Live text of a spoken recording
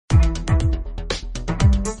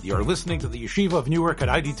You're listening to the Yeshiva of Newark at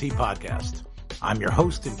IDT podcast. I'm your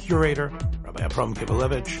host and curator, Rabbi Abram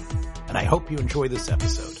Kibalevich, and I hope you enjoy this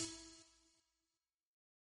episode.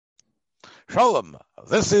 Shalom,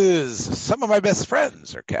 this is Some of My Best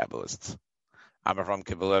Friends are Kabbalists. I'm Abram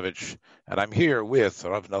Kibalevich, and I'm here with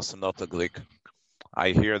Rav Nosson Notaglik. I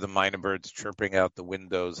hear the minor birds chirping out the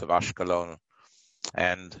windows of Ashkelon,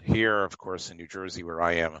 and here, of course, in New Jersey, where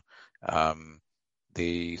I am,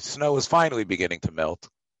 the snow is finally beginning to melt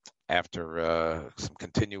after some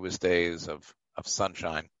continuous days of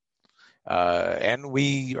sunshine. And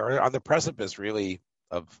we are on the precipice, really,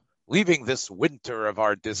 of leaving this winter of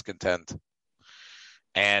our discontent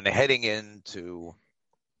and heading into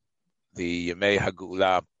the Yemei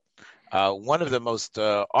Hagula. One of the most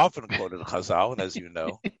often quoted Chazal, and as you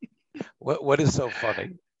know, what is so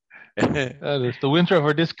funny? The winter of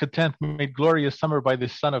our discontent made glorious summer by the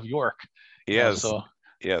son of York. Yes.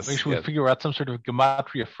 Yes. Make sure we figure out some sort of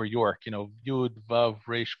gematria for York. Yud, Vav,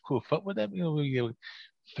 Resh, Kuf. What would that be?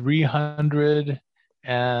 300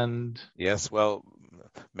 and... Yes, well,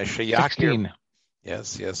 Meshayakir. 16.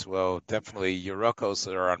 Yes. Well, definitely Yorokos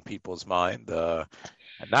are on people's mind. Not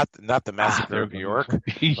the massacre of York, but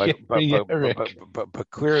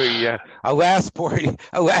clearly, alas, poor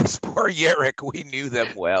Yerek, we knew them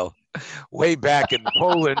well. Way back in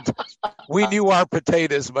Poland, we knew our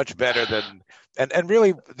potatoes much better than, and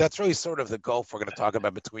really, that's really sort of the gulf we're going to talk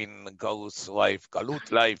about between Galut life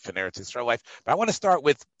and Eretz Yisrael life. But I want to start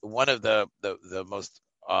with one of the most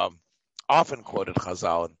often quoted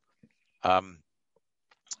Chazal,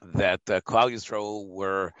 that Klal Yisrael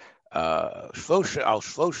were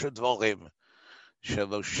Shlosha Dvorim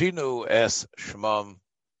Sheloshinu es Shmam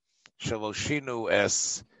Sheloshinu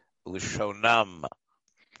es Lishonam.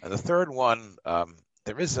 And the third one,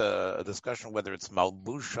 there is a discussion whether it's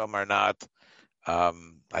Malbusham or not. I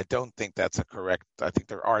don't think that's a correct. I think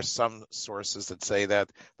there are some sources that say that,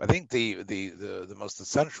 but I think the most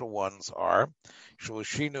essential ones are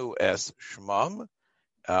Sheloshinu es Shmam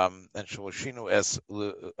and Sheloshinu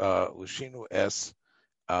es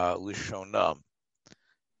Lishonam.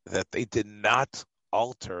 That they did not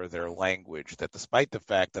alter their language. That despite the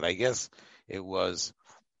fact that I guess it was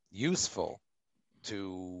useful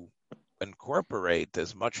to incorporate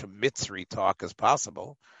as much Mitzri talk as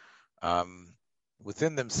possible,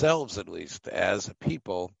 within themselves at least, as a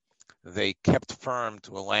people, they kept firm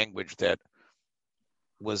to a language that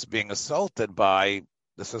was being assaulted by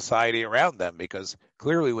the society around them, because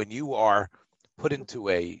clearly when you are put into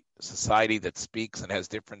a society that speaks and has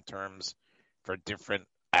different terms for different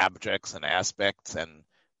objects and aspects and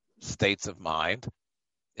states of mind,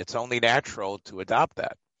 it's only natural to adopt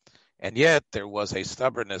that. And yet there was a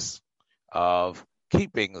stubbornness of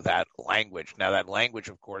keeping that language. Now that language,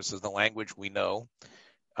 of course, is the language we know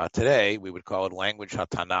today. We would call it language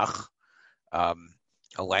HaTanach, a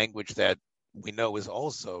language that we know is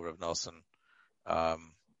also, Rav Nosson,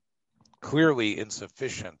 clearly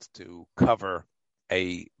insufficient to cover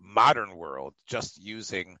a modern world just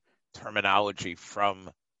using terminology from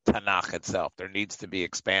Tanakh itself. There needs to be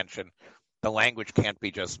expansion. The language can't be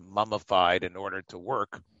just mummified in order to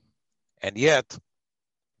work. And yet,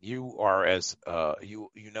 you are as you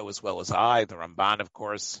know as well as I, the Ramban, of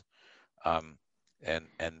course, and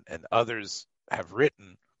others have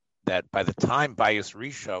written that by the time Bayis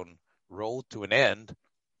Rishon rolled to an end,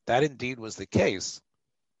 that indeed was the case.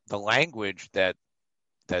 The language that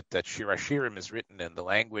Shir HaShirim is written in, the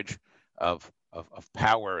language of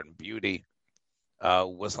power and beauty,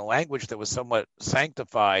 was a language that was somewhat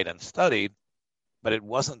sanctified and studied, but it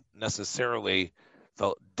wasn't necessarily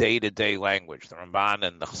the day-to-day language. The Ramban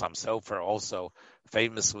and the Chassam Sofer also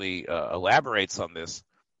famously elaborates on this,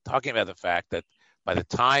 talking about the fact that by the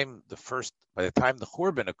time the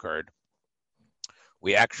Churban occurred,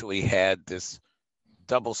 we actually had this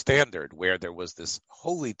double standard where there was this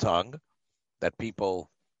holy tongue that people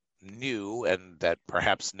knew and that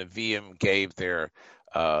perhaps Nevi'im gave their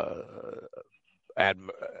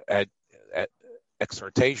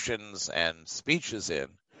exhortations and speeches in.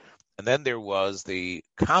 And then there was the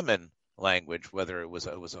common language, whether it was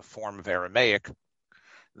a form of Aramaic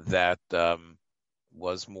that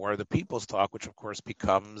was more the people's talk, which of course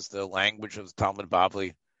becomes the language of Talmud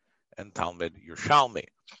Bavli and Talmud Yerushalmi.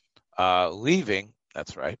 Leaving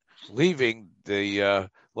the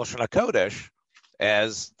Lashon HaKodesh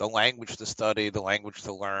as the language to study, the language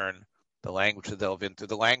to learn, the language to delve into,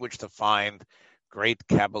 the language to find great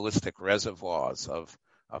Kabbalistic reservoirs of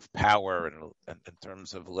power and in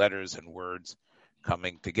terms of letters and words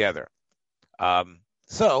coming together.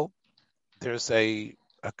 So there's a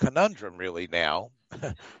conundrum really now,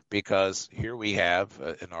 because here we have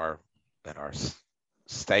in our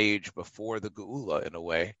stage before the Geula, in a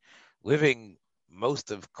way.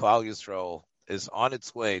 Most of Klal Yisrael is on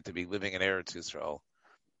its way to be living in Eretz Yisrael,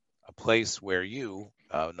 a place where you,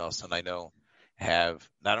 Nosson, I know, have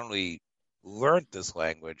not only learned this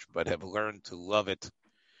language, but have learned to love it,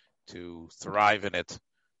 to thrive in it,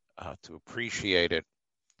 to appreciate it.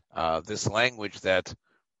 This language that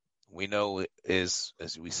we know is,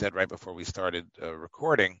 as we said right before we started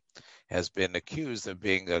recording, has been accused of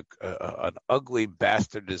being an ugly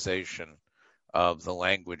bastardization of the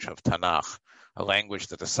language of Tanakh, a language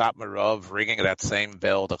that the Satmar Rav, ringing that same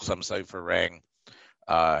bell that Chassam Sofer rang,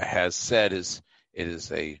 has said it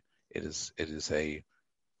is a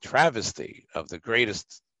travesty of the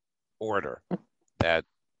greatest order that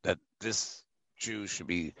this Jew should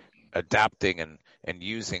be adapting and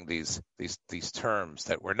using these terms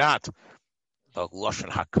that were not the Lashon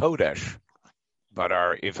HaKodesh, but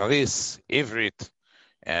are Ivrit,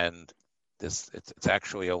 and it's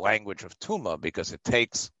actually a language of Tuma, because it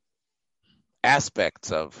takes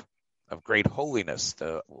aspects of great holiness,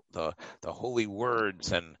 the holy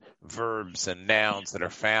words and verbs and nouns that are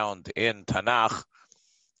found in Tanakh,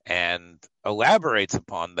 and elaborates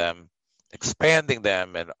upon them, expanding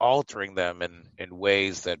them and altering them in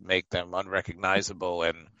ways that make them unrecognizable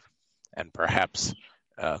and perhaps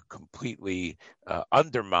completely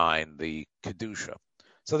undermine the kedusha.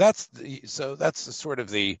 So that's sort of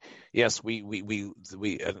the yes. We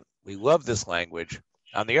love this language.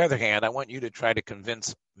 On the other hand, I want you to try to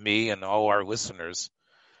convince me and all our listeners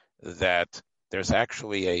that there's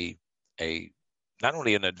actually a not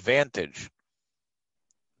only an advantage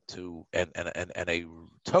to and a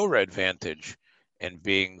Torah advantage in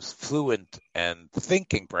being fluent and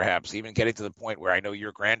thinking, perhaps even getting to the point where I know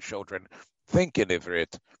your grandchildren think in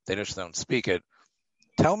Ivrit, they just don't speak it.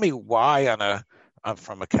 Tell me why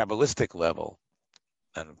from a Kabbalistic level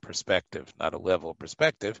and perspective, not a level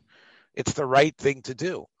perspective, it's the right thing to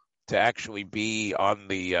do, to actually be on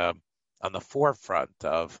the forefront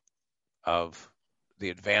of the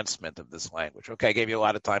advancement of this language. Okay, I gave you a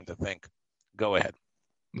lot of time to think. Go ahead.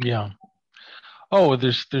 Yeah. Oh,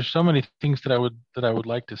 there's so many things that I would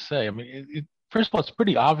like to say. I mean, first of all, it's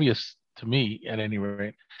pretty obvious to me, at any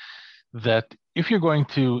rate, that if you're going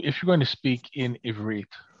to speak in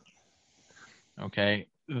Ivrit, okay,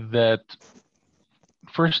 that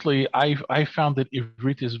firstly, I found that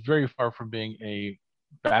Ivrit is very far from being a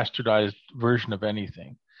bastardized version of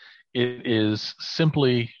anything. It is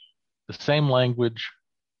simply the same language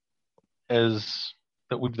as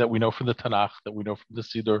that we know from the Tanakh, that we know from the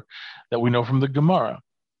Siddur, that we know from the Gemara.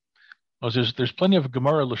 There's plenty of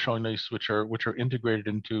Gemara Lashonis which are integrated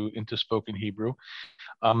into spoken Hebrew,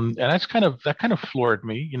 and that kind of floored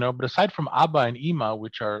me, But aside from Abba and Ima,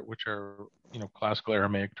 which are classical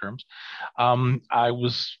Aramaic terms, I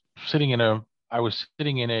was sitting in a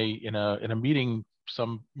meeting,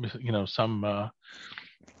 something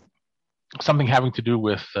having to do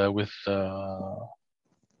with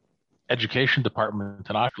education department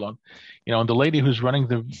in Ashkelon, and the lady who's running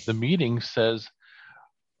the meeting says,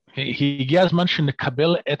 הגיע הזמן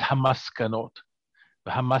שנקבל את המסקנות,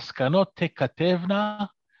 והמסקנות תכתבנה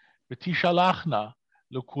ותשלחנה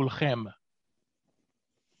לכולכם.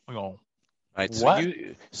 Right.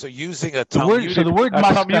 So using a Talmudic, the word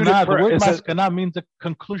maskana means a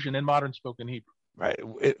conclusion in modern spoken Hebrew. Right,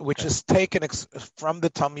 which is taken from the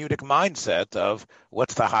Talmudic mindset of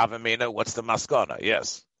what's the Havamina, what's the Maskana.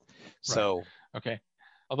 Yes. So right. Okay.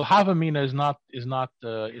 Although Havamina is not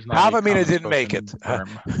Havamina didn't make it. No,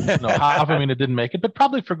 Havamina didn't make it, but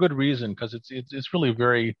probably for good reason, because it's really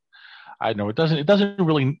very, I don't know, it doesn't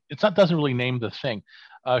really name the thing.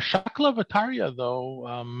 Shakla Vataria, though,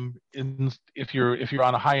 if you're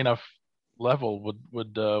on a high enough level,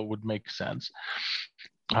 would make sense.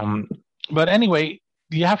 But anyway,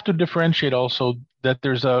 you have to differentiate also that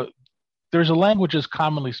there's a language that's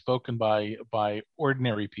commonly spoken by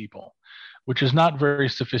ordinary people, which is not very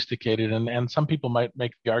sophisticated, and some people might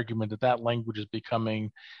make the argument that language is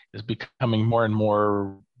becoming more and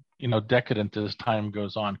more decadent as time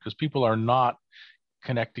goes on, because people are not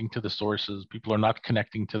connecting to the sources, people are not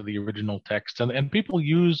connecting to the original text, and people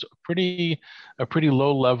use a pretty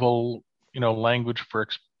low level language for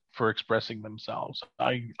expressing themselves.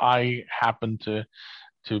 I happen to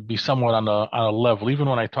be somewhat on a level. Even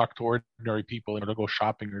when I talk to ordinary people, to go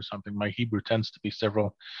shopping or something, my Hebrew tends to be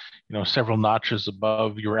several notches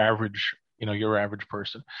above your average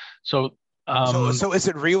person. So is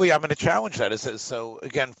it really? I'm going to challenge that. So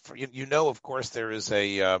again, of course, there is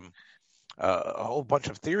a whole bunch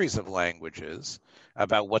of theories of languages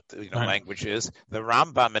about what language is. The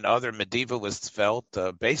Rambam and other medievalists felt,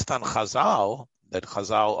 based on Chazal, that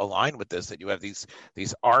Chazal align with this, that you have these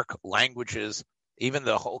arc languages. Even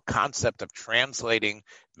the whole concept of translating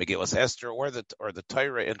Megillas Esther or the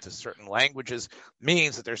Torah into certain languages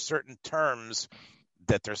means that there's certain terms,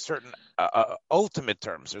 that there's certain ultimate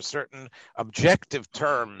terms, there's certain objective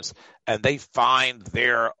terms, and they find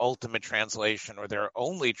their ultimate translation or their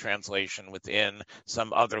only translation within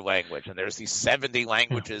some other language. And there's these 70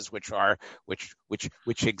 languages which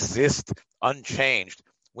exist unchanged.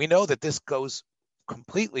 We know that this goes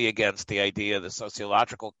completely against the idea, the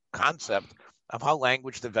sociological concept of how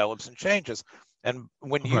language develops and changes. And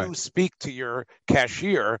when you speak to your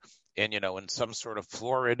cashier in some sort of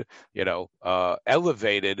florid,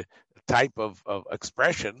 elevated type of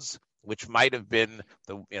expressions, which might have been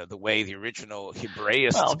the way the original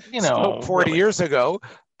Hebraists spoke 40 years ago,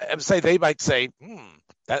 they might say,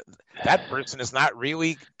 that person is not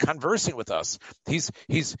really conversing with us. He's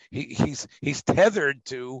tethered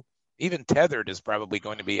to. Even tethered is probably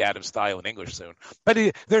going to be out of style in English soon, but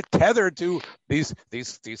they're tethered to these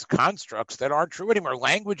constructs that aren't true anymore.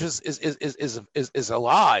 Language is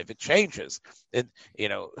alive; it changes, right?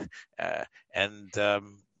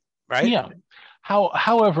 Yeah.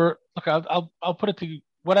 However, look, I'll put it to you,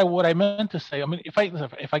 what I meant to say. I mean, if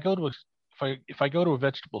I go to a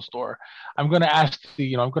vegetable store, I'm going to ask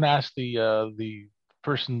the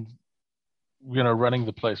person running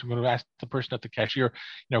the place. I'm going to ask the person at the cashier,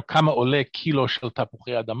 kama ole kilo shel tapuchi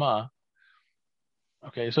adama.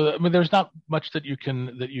 Okay, so I mean, there's not much that you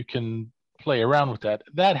can play around with that.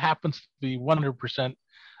 That happens to be 100%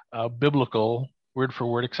 biblical, word for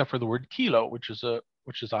word, except for the word kilo, which is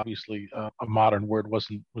obviously a modern word, was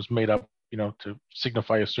made up, to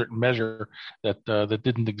signify a certain measure that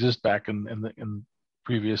didn't exist back in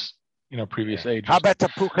previous ages. How about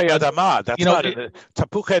Tapuchei Adama?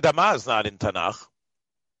 Tapuchei Adama is not in Tanakh.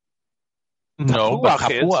 No, but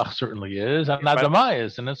Tapuach certainly is, and Adama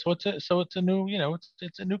is, and it's a new,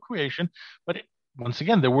 it's a new creation. But once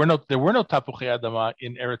again, there were no Tapuchei Adama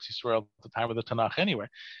in Eretz Yisrael at the time of the Tanakh anyway.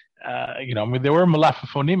 I mean, there were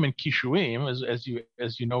Malafafonim and Kishuim,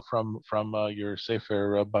 as you know from your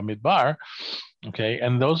Sefer Bamidbar, okay,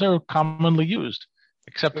 and those are commonly used.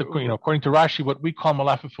 Except that, according to Rashi, what we call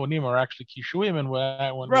malafifonim are actually kishuim, and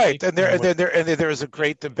right. And there is a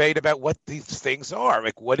great debate about what these things are.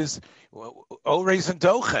 Like, what is Orez and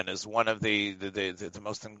Dochen is one of the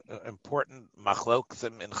most important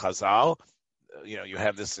machlokim in Chazal. You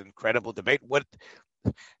have this incredible debate. What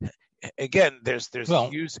again? There's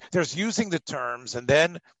using the terms and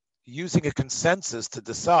then using a consensus to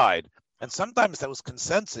decide, and sometimes those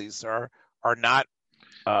consensus are not.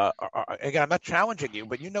 Again, I'm not challenging you,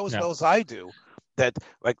 but as well as I do that,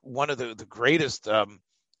 like, one of the greatest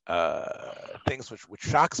things which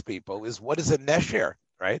shocks people is, what is a nesher,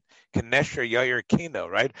 right? Can nesher yair kino,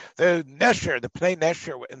 right? The nesher, the pnei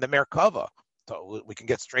nesher in the Merkava. So we can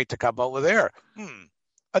get straight to Kabbalah there.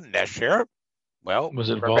 A nesher. Well, was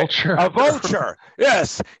it vulture? A vulture.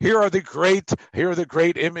 Yes. Here are the great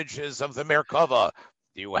images of the Merkava.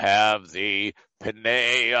 You have the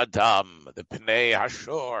Pnei Adam, the Pnei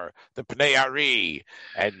Hashor, the Pnei Ari.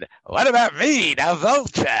 And what about me, the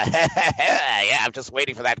vulture? Yeah, I'm just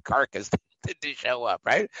waiting for that carcass to show up,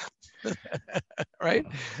 right? Right?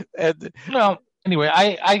 And well, anyway,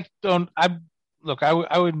 I would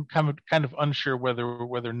kind of unsure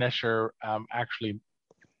whether Nesher actually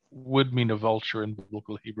would mean a vulture in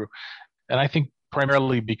biblical Hebrew. And I think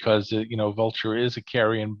primarily because vulture is a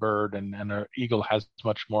carrion bird, and an eagle has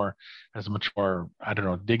much more I don't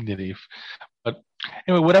know, dignity. But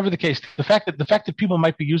anyway, whatever the case, the fact that people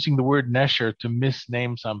might be using the word nesher to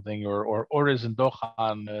misname something, or orez and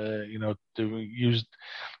dochan, to use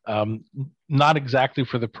not exactly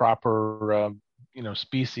for the proper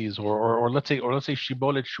species, or let's say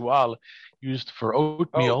shibolet shual used for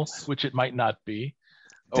oatmeal, which it might not be.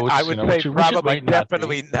 I would say probably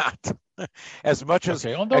definitely not. As much as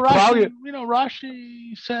although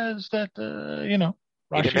Rashi says that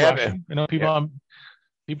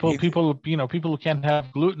people who can't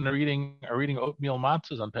have gluten are eating oatmeal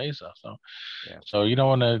matzahs on Pesach. So you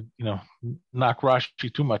don't want to knock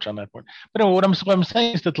Rashi too much on that point. But anyway, what I'm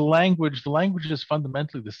saying is that the language is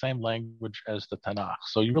fundamentally the same language as the Tanakh.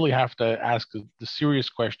 So you really have to ask the serious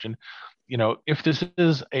question. If this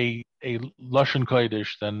is a Lashon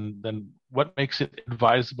Kodesh, then what makes it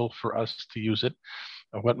advisable for us to use it?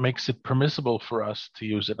 What makes it permissible for us to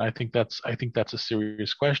use it? I think that's a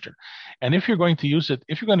serious question. And if you're going to use it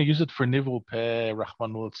for Nivul Peh,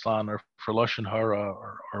 Rahman Litzlan, or for Lashon Hara,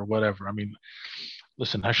 or whatever, I mean,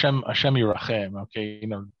 listen, Hashem Yirachem. Okay,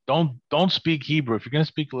 don't speak Hebrew. If you're going to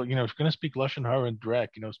speak, if you're going to speak Lashon Hara and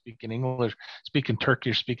direct, speak in English, speak in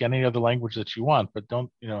Turkish, speak any other language that you want, but don't,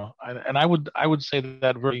 I would say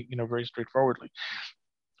that very, very straightforwardly.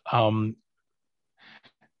 The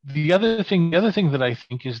other thing that I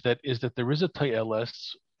think is that there is a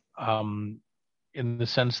ta'eles, in the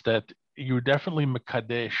sense that you're definitely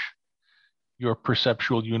mekadesh your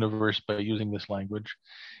perceptual universe by using this language,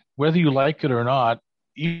 whether you like it or not.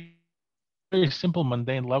 Even very simple,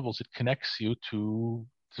 mundane levels, it connects you to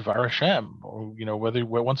Dvar Hashem, or whether you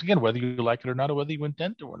like it or not, or whether you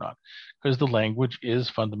intend to or not, because the language is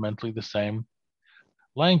fundamentally the same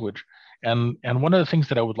language. And one of the things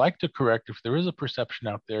that I would like to correct, if there is a perception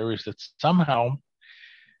out there, is that somehow,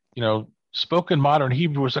 spoken modern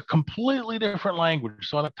Hebrew is a completely different language.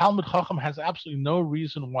 So the Talmud Chacham has absolutely no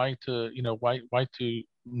reason why to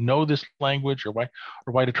know this language, or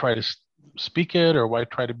why to try to speak it, or why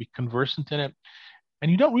try to be conversant in it.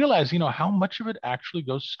 And you don't realize, how much of it actually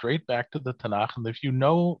goes straight back to the Tanakh. And if you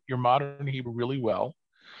know your modern Hebrew really well,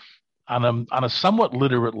 on a somewhat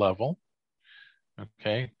literate level,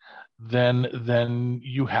 okay, then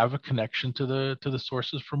you have a connection to the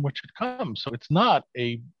sources from which it comes. So it's not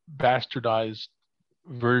a bastardized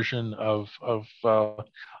version of Lashon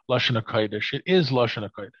HaKodesh. It is Lashon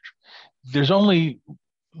HaKodesh. There's only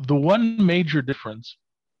the one major difference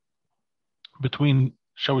between,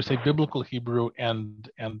 shall we say, biblical Hebrew and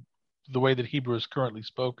the way that Hebrew is currently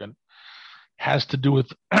spoken has to do with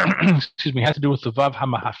the Vav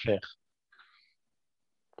HaMahafech.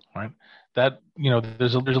 Right? That,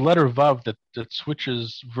 there's a letter Vav that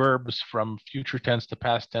switches verbs from future tense to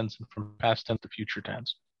past tense, and from past tense to future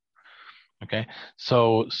tense. Okay,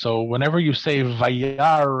 so whenever you say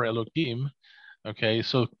Vayar Elohim, okay,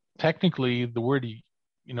 so technically the word,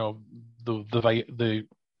 the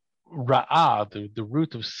Ra'ah, the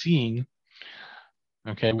root of seeing,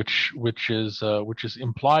 okay, which is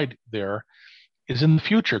implied there, is in the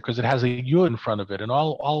future, because it has a yud in front of it, and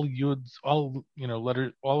all yuds,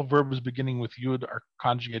 letters, all verbs beginning with yud are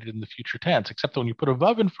conjugated in the future tense, except when you put a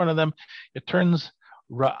vav in front of them, it turns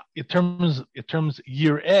yireh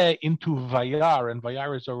into vayar, and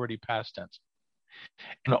vayar is already past tense.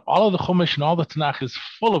 And all of the Chumash and all the Tanakh is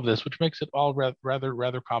full of this, which makes it all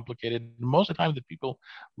rather complicated. Most of the time that people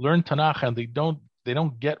learn Tanakh and they don't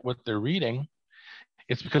get what they're reading,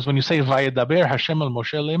 it's because when you say Vayedaber Hashem al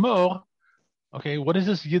Moshe lemor, okay, what is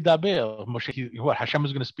this Yidaber? Moshe, what, Hashem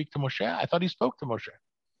is going to speak to Moshe? I thought he spoke to Moshe.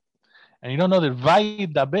 And you don't know that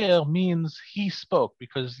Vayedaber means he spoke,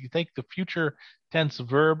 because you take the future tense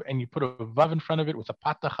verb and you put a vav in front of it with a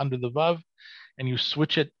patach under the vav, and you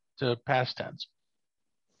switch it to past tense.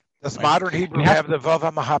 Does modern Hebrew have the Vav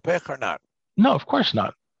HaMahapech or not? No, of course not.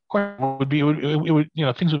 Of course, it would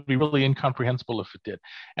things would be really incomprehensible if it did.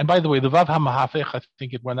 And by the way, the Vav HaMahapech, I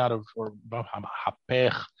think it went out of, or Vav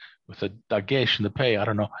HaMahapech with a dagesh in the pay, I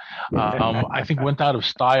don't know. I think went out of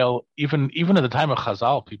style even at the time of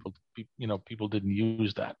Chazal. People didn't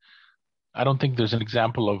use that. I don't think there's an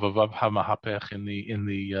example of a Vav HaMahapech in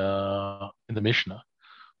the Mishnah,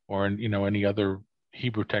 or in any other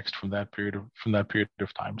Hebrew text from that period of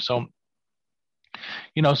time. So,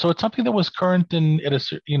 so it's something that was current in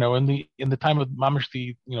the time of Mamish,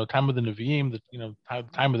 the time of the Nevi'im, the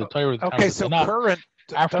time of the Torah. Okay, so Tanakh. Current.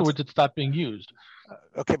 Afterwards, it stopped being used.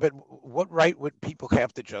 Okay, but what right would people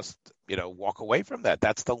have to just walk away from that?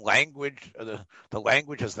 That's the language. The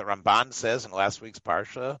language, as the Ramban says in last week's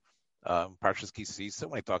parsha, Parshas Ki Sisa,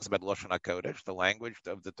 when he talks about Lashon HaKodesh, the language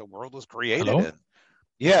that the world was created in.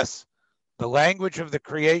 Yes. The language of the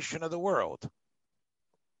creation of the world.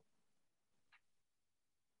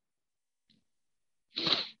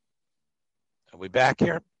 Are we back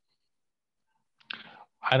here?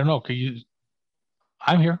 I don't know.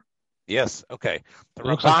 I'm here. Yes. Okay. It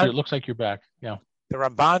looks like you're back. Yeah. The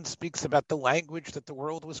Ramban speaks about the language that the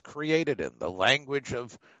world was created in, the language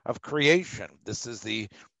of creation. This is the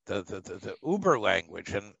Uber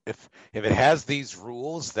language, and if it has these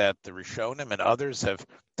rules that the Rishonim and others have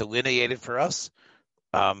delineated for us,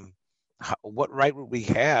 what right would we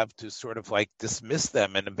have to sort of like dismiss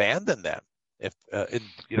them and abandon them? If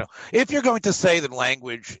you're going to say that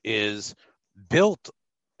language is built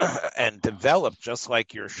and developed just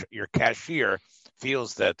like your cashier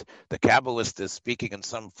feels that the Kabbalist is speaking in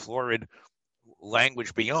some florid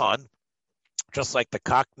language beyond, just like the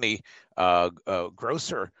Cockney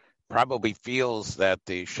grocer probably feels that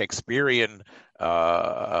the Shakespearean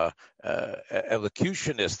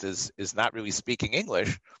elocutionist is not really speaking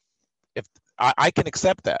English. If I can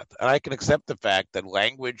accept that, and I can accept the fact that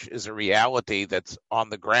language is a reality that's on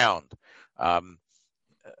the ground.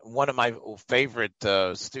 one of my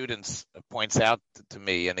favorite students points out to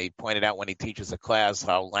me, and he pointed out when he teaches a class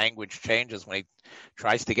how language changes when he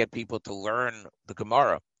tries to get people to learn the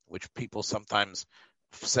Gemara, which people sometimes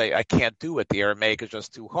say, I can't do it. The Aramaic is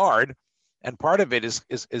just too hard. And part of it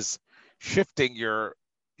is shifting your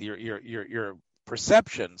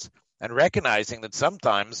perceptions and recognizing that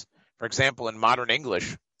sometimes, for example, in modern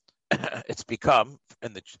English, it's become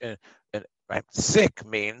right, sick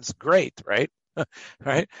means great, right?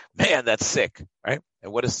 Right? Man, that's sick, right?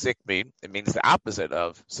 And what does sick mean? It means the opposite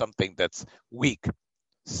of something that's weak.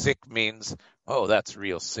 Sick means, oh, that's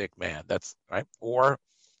real sick, man. That's right. Or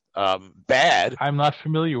bad. I'm not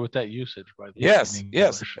familiar with that usage, by the way.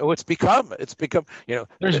 Yes. Oh, it's become,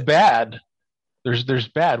 there's bad. There's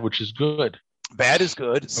bad, which is good. Bad is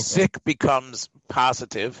good. Okay. Sick becomes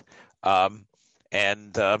positive. And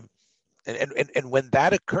when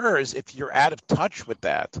that occurs, if you're out of touch with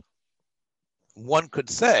that, one could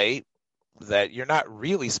say that you're not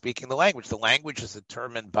really speaking the language. The language is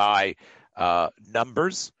determined by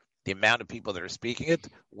numbers, the amount of people that are speaking it,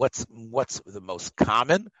 what's the most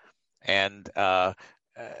common, and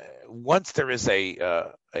once there is a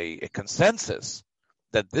consensus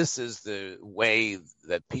that this is the way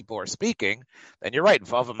that people are speaking, then you're right.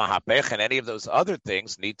 Vav Mahapech and any of those other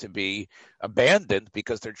things need to be abandoned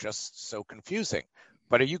because they're just so confusing.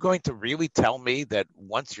 But are you going to really tell me that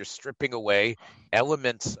once you're stripping away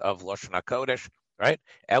elements of Lashon HaKodesh, right?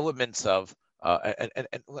 Elements of, and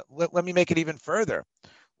let me make it even further.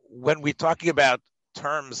 When we're talking about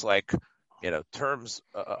terms like, terms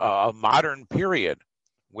a modern period,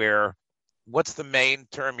 where what's the main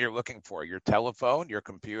term you're looking for? Your telephone, your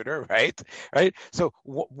computer, right? Right. So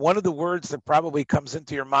one of the words that probably comes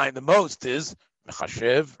into your mind the most is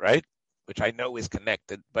mechashev, right? Which I know is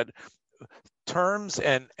connected, but terms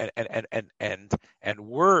and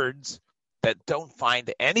words that don't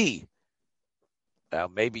find any.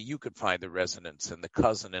 Maybe you could find the resonance in the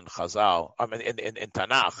cousin in Chazal, in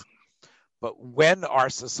Tanakh. But when our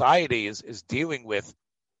society is dealing with,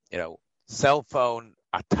 cell phone,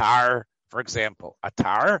 atar, for example,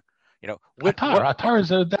 atar, atar is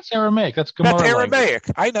that's Aramaic. That's Gemara. That's Aramaic.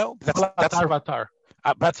 Language. I know. That's atar.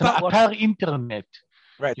 That's not atar internet.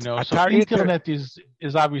 Right. So internet is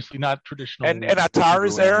obviously not traditional. And atar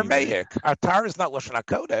is Aramaic. Atar is not Lashon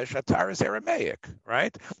HaKodesh. Atar is Aramaic,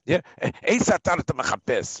 right? Yeah. Eis atar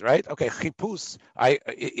t'mechapes, right? Okay. Chipus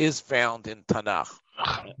is found in Tanakh,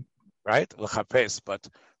 right? L'chapes, but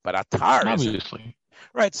atar obviously. Is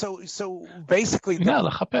right. So basically,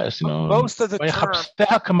 l'chapes. Most of the term.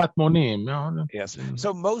 Yes.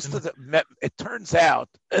 So most of it turns out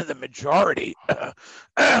the majority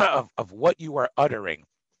of what you are uttering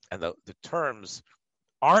and the terms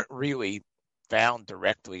aren't really found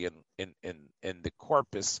directly in the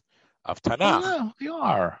corpus of Tanakh. Yeah, they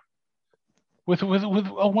are. With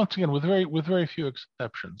once again with very few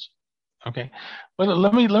exceptions. Okay, but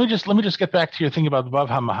let me just get back to your thing about Vav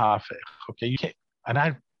HaMahapech. Okay, you can't, and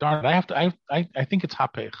I think it's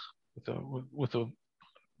Hapech with a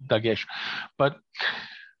dagesh, but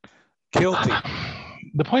guilty.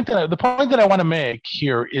 The point that I want to make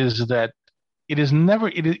here is that it is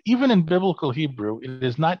even in biblical Hebrew, it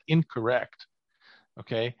is not incorrect,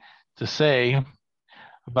 okay, to say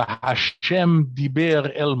V'Hashem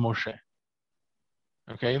diber el Moshe.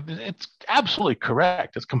 Okay, it's absolutely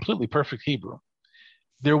correct. It's completely perfect Hebrew.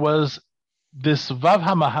 There was this Vav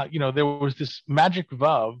HaMaha, there was this magic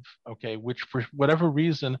Vav, okay, which for whatever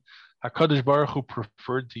reason HaKadosh Baruch Hu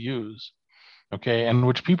preferred to use, okay, and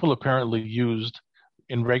which people apparently used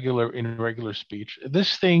in regular speech.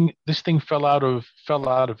 This thing fell out of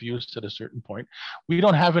use at a certain point. We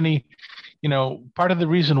don't have any, part of the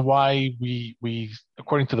reason why we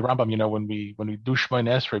according to the Rambam, when we do Shmoneh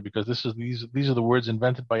Esrei, because these are the words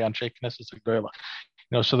invented by Anshe Knesset Gedola.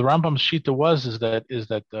 So the Rambam's shita is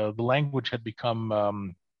that the language had become,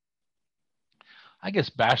 I guess,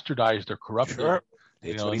 bastardized or corrupted. Sure.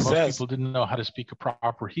 That's what he most says. People didn't know how to speak a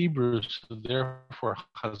proper Hebrew, so therefore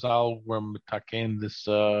Chazal were mitaken this,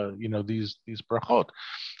 these brachot.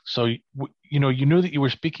 So you knew that you were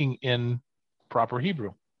speaking in proper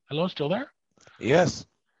Hebrew. Hello, still there? Yes.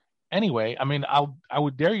 Anyway, I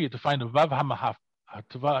would dare you to find a vav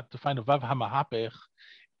hamahapech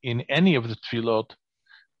in any of the tefillot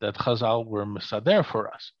that Chazal were mesader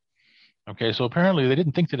for us. Okay, so apparently they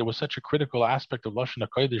didn't think that it was such a critical aspect of Lashon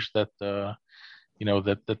HaKodesh that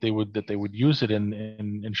that they would use it in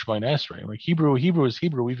Shmoneh Esrei. Like Hebrew is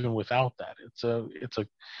Hebrew even without that. It's a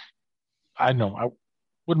I don't know.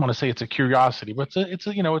 wouldn't want to say it's a curiosity, but it's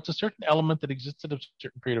a certain element that exists at a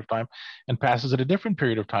certain period of time and passes at a different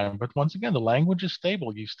period of time. But once again, the language is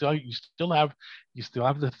stable. You still have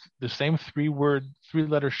the same three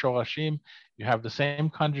letter shorashim. You have the same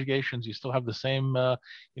conjugations. You still have the same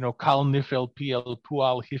kal nifel piel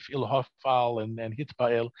pual hifil hofal and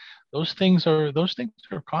hitpael. Those things are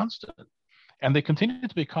constant, and they continue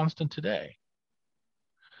to be constant today.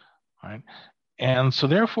 Right. And so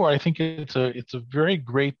therefore, I think it's a very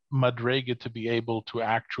great madrega to be able to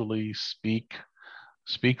actually speak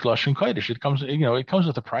Lashon Kodesh. It comes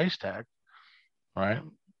with a price tag, right?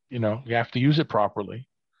 You have to use it properly,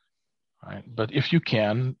 right? But if you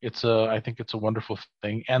can, I think it's a wonderful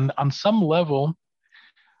thing. And on some level,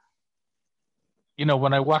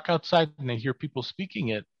 when I walk outside and I hear people speaking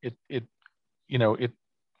it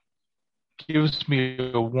gives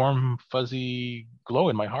me a warm, fuzzy glow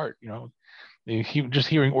in my heart, just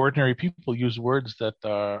hearing ordinary people use words that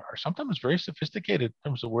are sometimes very sophisticated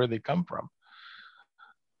in terms of where they come from,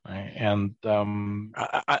 right? And definitely,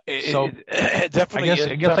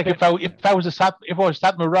 I guess like if I was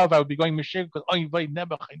Satmarav, I would be going Meshig because I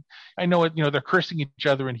know it. They're cursing each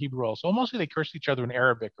other in Hebrew also. Mostly they curse each other in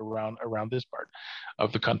Arabic around this part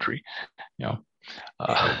of the country. It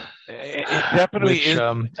definitely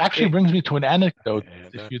which, actually brings me to an anecdote.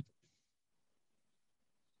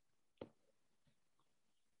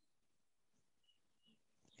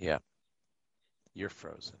 Yeah, you're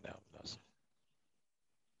frozen now.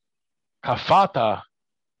 Kafata.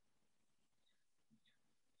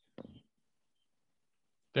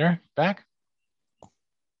 There, back.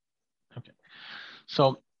 Okay.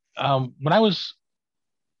 So when I was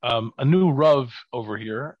a new Rav over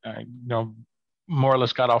here, I more or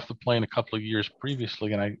less got off the plane a couple of years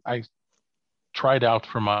previously, and I tried out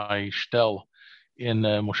for my shtel in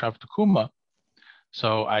Moshav Takuma.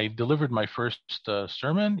 So I delivered my first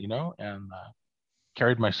sermon, and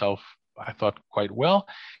carried myself, I thought, quite well.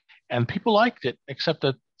 And people liked it, except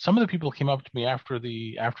that some of the people came up to me after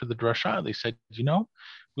the drasha. They said, we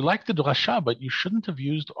like the drasha, but you shouldn't have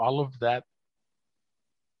used all of that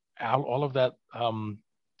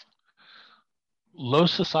low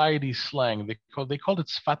society slang. They called it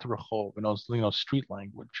sfat rechov, street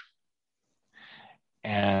language.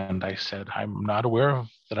 And I said, I'm not aware of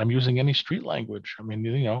that I'm using any street language. I mean,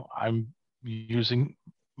 I'm using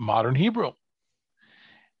modern Hebrew.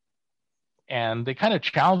 And they kind of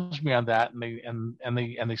challenged me on that, and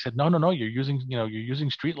they said, no, you're using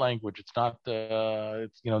street language. It's not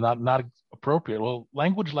not appropriate. Well,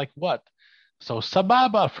 language like what? So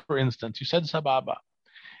sababa, for instance, you said sababa,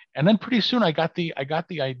 and then pretty soon I got the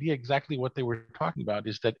idea exactly what they were talking about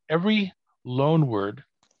is that every loan word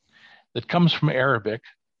that comes from Arabic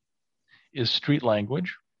is street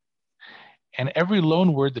language, and every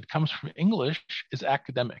loan word that comes from English is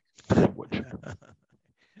academic language.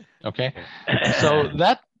 Okay, so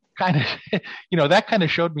that kind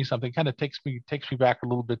of showed me something. Kind of takes me back a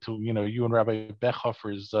little bit to you and Rabbi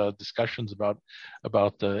Bechhofer's discussions about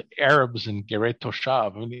the Arabs and Geret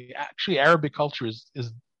Toshav. I mean, actually, Arabic culture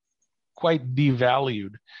is quite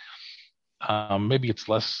devalued. Maybe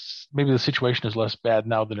the situation is less bad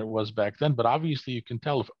now than it was back then, but obviously you can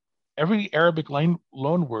tell if every Arabic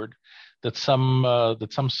loan word that some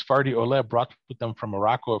Sephardi Oleh brought with them from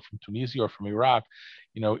Morocco or from Tunisia or from Iraq,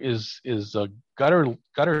 is a gutter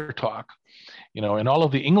talk, and all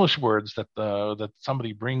of the English words that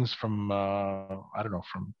somebody brings from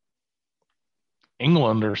from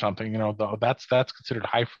England or something, that's considered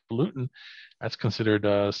highfalutin, that's considered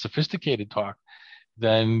sophisticated talk.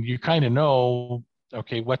 Then you kind of know,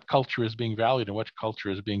 okay, what culture is being valued and what culture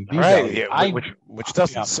is being devalued. Right, yeah, which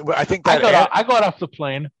doesn't. Yeah. I think that I got off the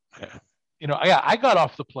plane. Yeah. I got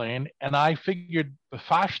off the plane and I figured the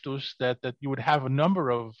Pashtus that you would have a number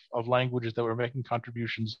of languages that were making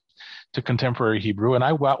contributions to contemporary Hebrew. And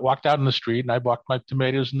I walked out in the street and I bought my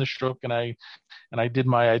tomatoes in the shuk and I did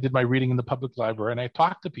my reading in the public library and I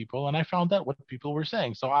talked to people and I found out what people were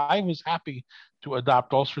saying. So I was happy to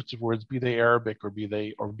adopt all sorts of words, be they Arabic or be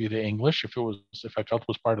they English, if I felt it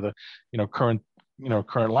was part of the current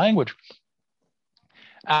language.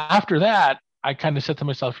 After that, I kind of said to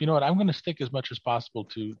myself, you know what, I'm going to stick as much as possible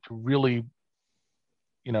to really,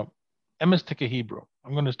 emistika Hebrew.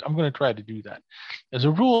 I'm going to try to do that. As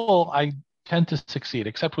a rule, I tend to succeed,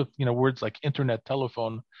 except with words like internet,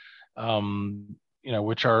 telephone,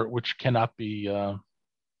 which cannot be.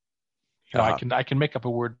 I can make up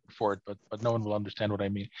a word for it, but no one will understand what I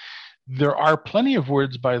mean. There are plenty of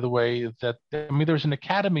words, by the way, there's an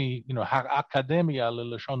academy, Academia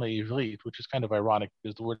Lelashon Ivrit, which is kind of ironic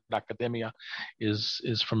because the word academia is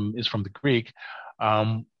from the Greek.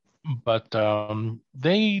 but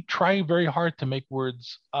they try very hard to make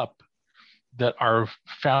words up that are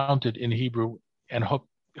founded in Hebrew and hope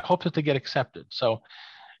that they get accepted. So,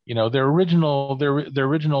 their original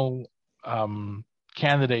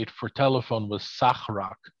candidate for telephone was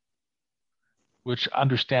Sachrak, which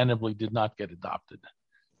understandably did not get adopted.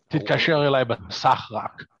 Titkacher elai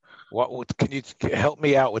b'Sachrak. Can you help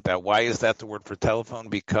me out with that? Why is that the word for telephone?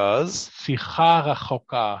 Because Sicha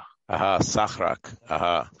rachoka. Sachrak.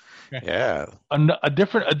 Okay. Yeah. A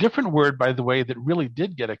different word, by the way, that really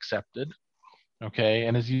did get accepted, okay,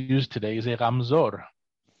 and is used today is a ramzor.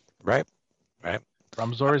 Right.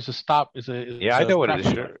 Ramzor is a stop. I know what it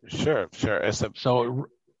is. Sure.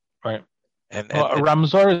 Right. And a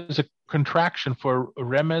ramzor is a contraction for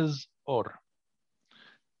remez or.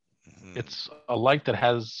 Mm-hmm. It's a light that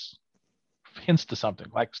has hints to something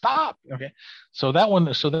like stop. Okay, so that one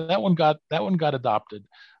got adopted.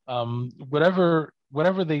 Whatever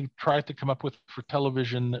they tried to come up with for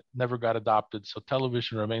television never got adopted. So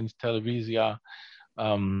television remains televizia.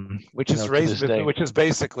 Which is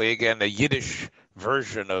basically again a Yiddish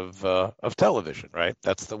version of television, right?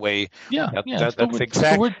 That's the way. That's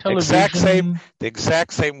the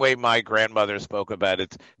exact same way my grandmother spoke about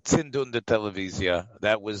it. Tzindun de televizia.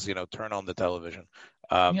 That was turn on the television.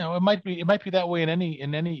 It might be that way in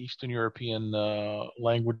any Eastern European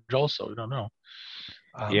language also. I don't know.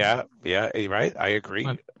 Right. I agree.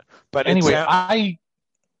 But anyway, I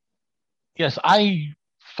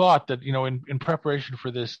thought that in preparation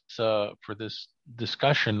for this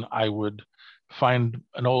discussion, I would find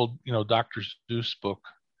an old Dr. Seuss book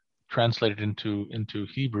translated into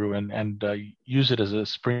Hebrew and use it as a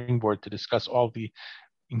springboard to discuss all the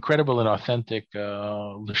incredible and authentic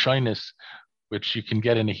lashonis which you can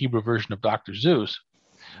get in a Hebrew version of Dr. Seuss.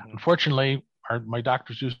 Unfortunately, my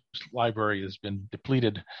Dr. Seuss library has been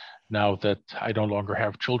depleted now that I no longer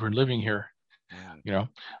have children living here.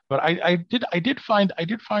 But I did find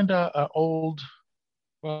a old,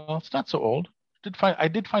 well, it's not so old. I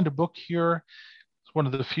did find a book here. It's one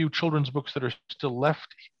of the few children's books that are still left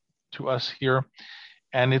to us here,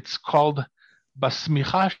 and it's called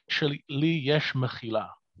Basmicha Sheli Yesh Mechila,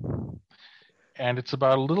 and it's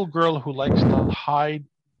about a little girl who likes to hide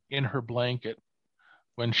in her blanket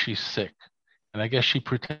when she's sick, and I guess she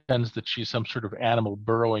pretends that she's some sort of animal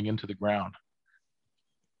burrowing into the ground.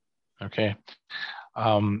 Okay.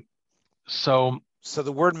 So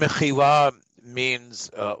the word mechila means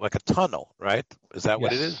like a tunnel, right? Is that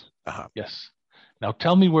what it is? Uh-huh. Yes. Now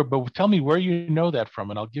tell me where you know that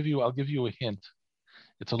from, and I'll give you a hint.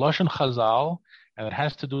 It's a Lashon Chazal, and it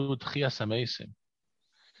has to do with Chiyas HaMeisim.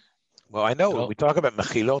 Well, I know when we talk about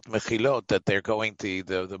mechilot, that they're going to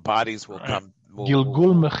the bodies will come.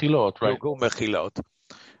 Gilgul mechilot, right? Gilgul mechilot.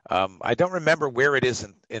 I don't remember where it is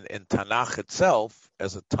in Tanakh itself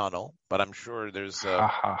as a tunnel, but I'm sure there's.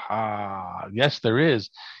 Yes, there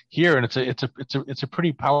is here, and it's a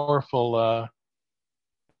pretty powerful.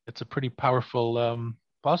 It's a pretty powerful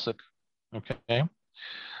pasuk. Okay.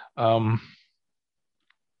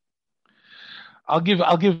 I'll give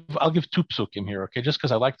two psukim here, okay? Just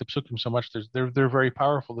because I like the psukim so much, they're very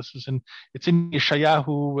powerful. It's in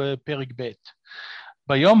Yeshayahu Perik Bet.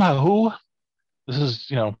 Bayom hahu. This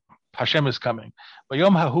is, Hashem is coming.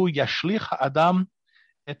 Bayom hahu yashlich Adam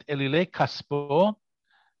et elilei kaspo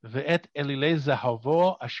ve'et elilei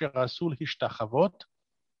zahavo asher asul hishtachavot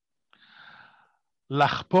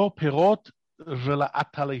lachpor perot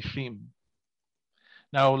ve'la'atalefim.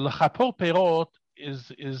 Now, lachpor perot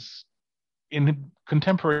is in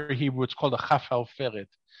contemporary Hebrew, it's called a chafal feret.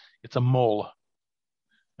 It's a mole.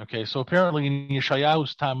 Okay, so apparently in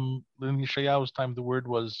Yeshayahu's time, the word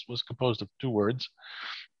was composed of two words.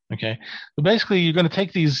 Okay, so basically you're going to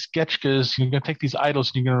take these sketchkas, you're going to take these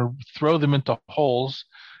idols, and you're going to throw them into holes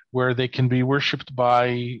where they can be worshipped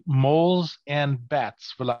by moles and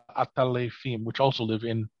bats, which also live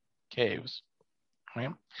in caves.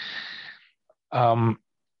 Right?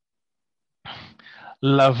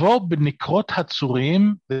 Lavo b'nikrot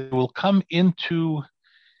hatzurim, they will come into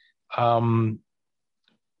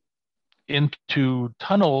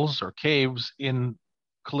tunnels or caves in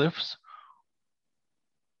cliffs.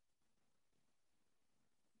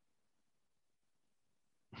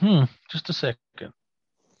 Just a second.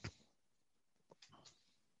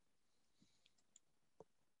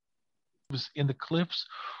 In the cliffs,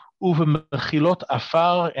 uve mechilot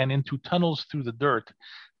afar, and into tunnels through the dirt.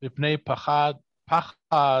 Mipnei pachad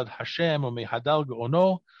Hashem or mehadal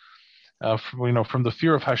geono, from the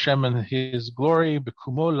fear of Hashem and His glory.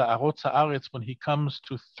 Bekumo la'arot haaretz, when He comes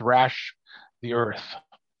to thrash the earth.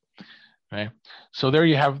 Okay, so there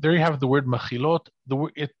you have the word mechilot.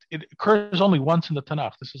 It occurs only once in the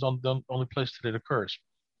Tanakh. This is the only place that it occurs.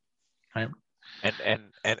 Right. And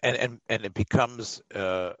it becomes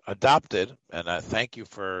adopted. And I thank you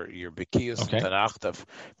for your Bekius and Tanakh.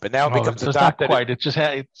 But now it becomes it's adopted. Not quite. It's just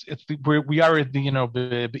we are at the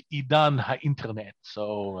Idan ha-internet.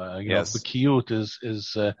 So yes. Bekiyut is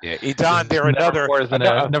Idan. They're never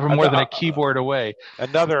more than a keyboard away.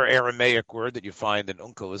 Another Aramaic word that you find in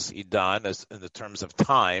Unkel is Idan, as in the terms of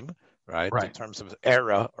time, right? In terms of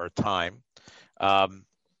era or time,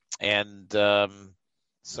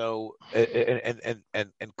 So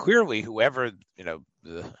and clearly, whoever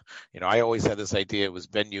I always had this idea it was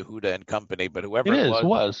Ben Yehuda and company, but whoever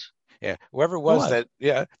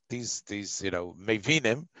these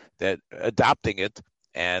Mevinim that adopting it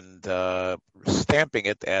and stamping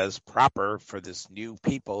it as proper for this new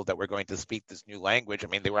people that we're going to speak this new language. I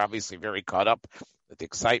mean, they were obviously very caught up with the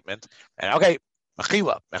excitement. And okay,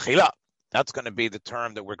 mechila. That's going to be the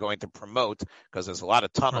term that we're going to promote because there's a lot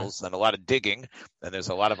of tunnels and a lot of digging and there's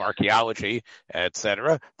a lot of archaeology,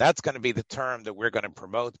 etc. That's going to be the term that we're going to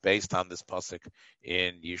promote based on this pasuk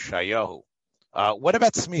in Yeshayahu. What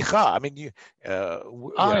about smicha? I mean, yes,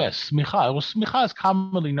 smicha. Well, smicha is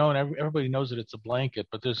commonly known. Everybody knows that it's a blanket,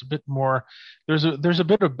 but there's a bit more. There's a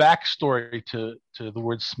bit of backstory to the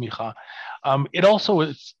word smicha. It also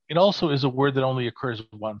is a word that only occurs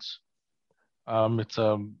once. It's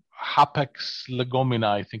hapex legomena.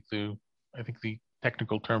 I think the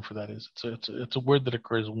technical term for that is it's a word that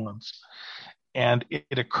occurs once, and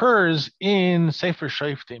it occurs in Sefer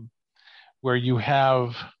Shoftim, where you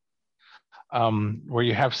have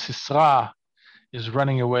Sisra is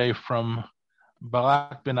running away from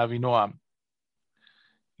Barak ben Avinoam,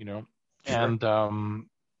 and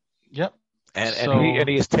yep. And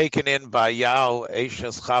he is taken in by Yael,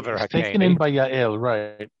 Eishes Chaver HaKeni. Taken in by Yael,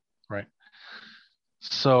 right.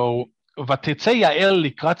 So Vatetze Yael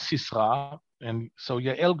likrat Sisra, and so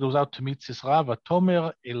Yael goes out to meet Sisra.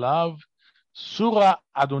 Vatomer elav Sura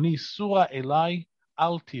Adoni Sura Elai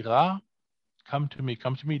Al Tira. Come to me,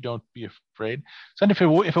 don't be afraid. So if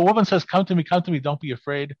a woman says, come to me, don't be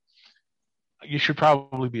afraid, you should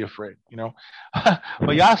probably be afraid,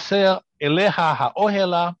 Vayaser eleha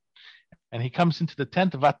ha'ohela, and he comes into the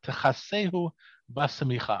tent, vatchasehu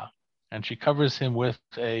basmicha, and she covers him with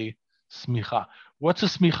a smicha. What's a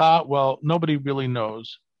smicha? Well, nobody really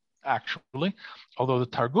knows, actually, although the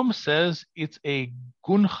Targum says it's a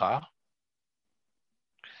guncha.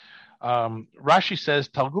 Rashi says,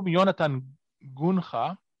 Targum Yonatan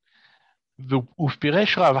Guncha, the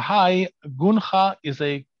Ufpiresh Rav Hai, Guncha is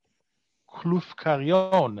a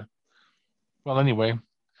klufkarion. Well, anyway,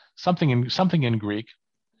 something in Greek,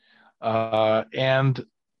 and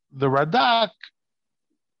the Radak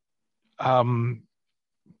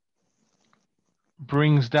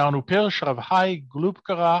brings down Upirish Rav Hai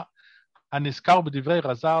Glupkara Haniskar b'divrei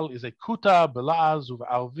Razal is a kuta belaz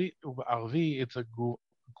uvarvi. It's a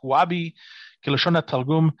Guabi, כלשון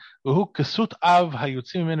התרגום, והוא כסות אב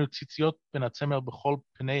היוצאים ממנו ציציות בין הצמר בכל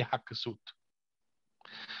פני הכסות.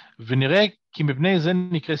 ונראה כי מבנה זה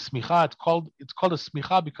נקרא סמיכה. It's called a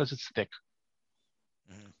smicha because it's thick.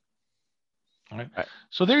 Right.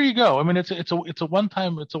 So there you go. I mean, it's a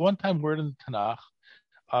one-time word in the Tanakh.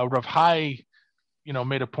 Rav Hai,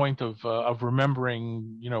 made a point of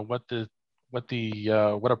remembering, what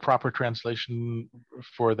a proper translation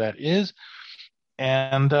for that is.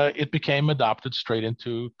 And it became adopted straight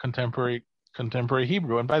into contemporary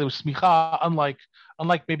Hebrew. And by the way, smicha,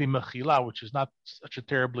 unlike maybe mechila, which is not such a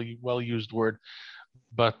terribly well used word,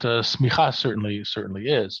 but smicha certainly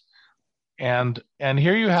is. And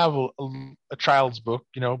here you have a child's book.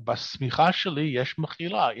 Basmicha sheli yesh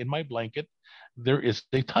mechila. In my blanket, there is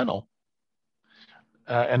a tunnel,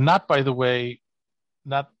 and not by the way,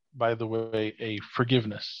 a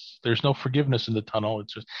forgiveness. There's no forgiveness in the tunnel.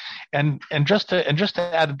 It's just, and just to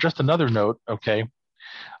add just another note, okay.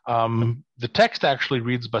 The text actually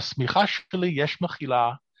reads, "Basmicha sheli yesh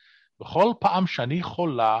mechila, b'chol pa'am shani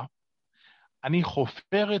chola, ani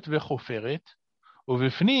choferet vechoferet,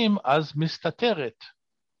 uvifnim az mistateret."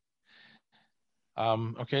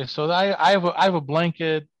 Okay, so I have a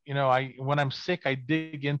blanket. When I'm sick, I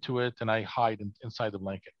dig into it and I hide inside the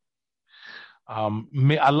blanket.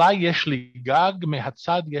 Me'alai yesh li gag,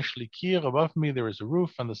 mehatzad yesh li kir. Above me there is a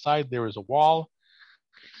roof, on the side there is a wall.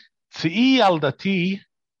 Tzi'i al dati,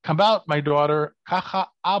 come out, my daughter. Kacha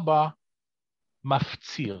abba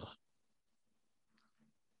maftzir.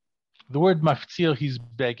 The word maftzir, he's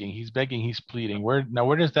begging, he's pleading. Where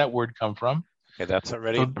does that word come from? Okay, that's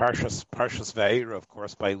already So, in Parshas Vayera, of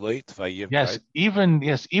course, by Leit Vayiv, yes, right?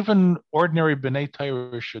 even ordinary B'nai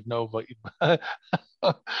Torah should know Right.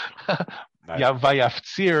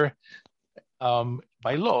 Vayaftzir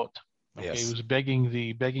by Lot. Okay, he Yes. was begging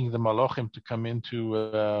the Malachim to come into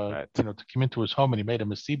Right. to come into his home, and he made a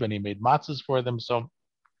masibah and he made matzahs for them. So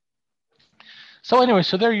anyway,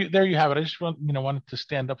 so there you have it. I just wanted to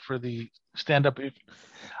stand up.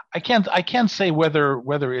 I can't say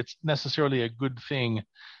whether it's necessarily a good thing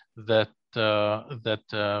that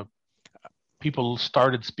people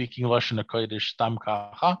started speaking Lashon HaKodesh stam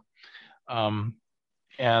kacha,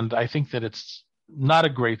 and I think that it's not a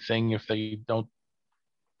great thing if they don't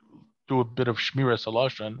do a bit of shmiras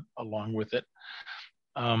halashon along with it.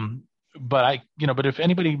 But if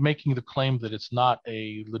anybody making the claim that it's not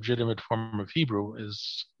a legitimate form of Hebrew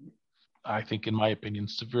is, I think, in my opinion,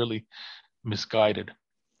 severely misguided.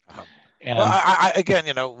 And well, I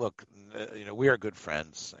again, look, we are good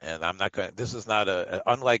friends, and I'm not going. This is not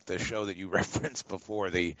unlike the show that you referenced before,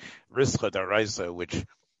 the Rischa Daraisa, which,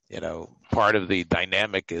 part of the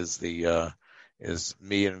dynamic is is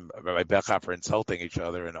me and Rabbi Bechhofer insulting each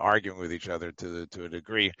other and arguing with each other to a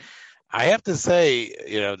degree. I have to say,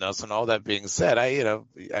 Nelson, all that being said,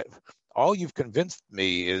 all you've convinced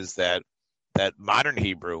me is that modern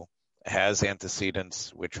Hebrew has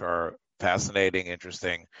antecedents which are fascinating,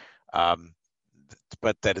 interesting,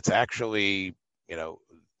 but that it's actually,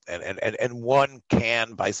 and one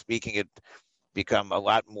can, by speaking it, become a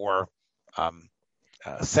lot more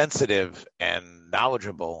sensitive and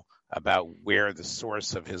knowledgeable about where the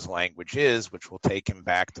source of his language is, which will take him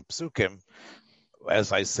back to Psukim.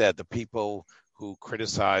 As I said, the people who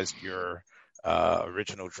criticized your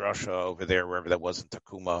original drasha over there, wherever that was in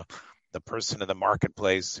Takuma, the person in the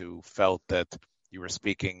marketplace who felt that you were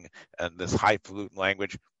speaking this highfalutin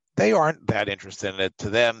language, they aren't that interested in it. To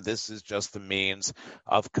them, this is just the means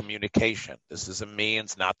of communication. This is a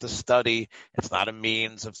means not to study. It's not a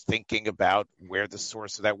means of thinking about where the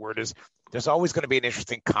source of that word is. There's always going to be an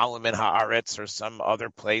interesting column in Haaretz or some other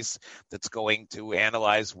place that's going to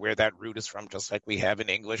analyze where that root is from, just like we have in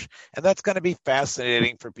English. And that's going to be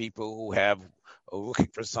fascinating for people who are looking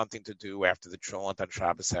for something to do after the Cholent on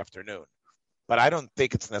Shabbos afternoon. But I don't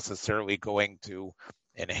think it's necessarily going to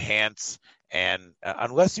enhance, and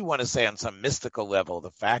unless you want to say on some mystical level,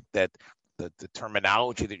 the fact that the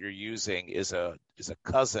terminology that you're using is a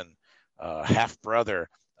cousin, half brother,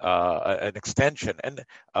 an extension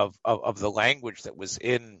of the language that was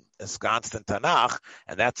ensconced in Tanakh,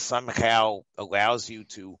 and that somehow allows you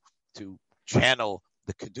to channel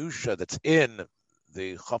the kedusha that's in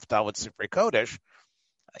the Chaf Dalet Sifrei Kodesh.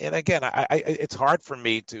 And again, it's hard for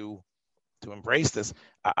me to embrace this.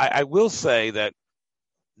 I will say that,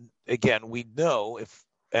 again, we know, if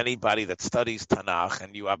anybody that studies Tanakh,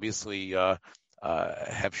 and you obviously have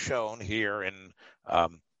shown here in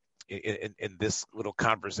this little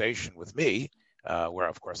conversation with me, where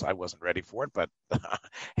of course I wasn't ready for it, but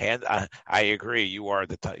and I agree, you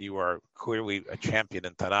are clearly a champion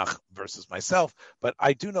in Tanakh versus myself. But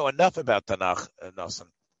I do know enough about Tanakh, Nelson,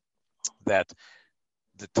 that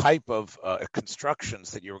the type of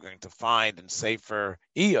constructions that you're going to find in Sefer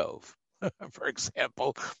Eov, for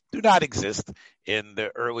example, do not exist in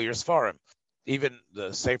the earlier Sfarim. Even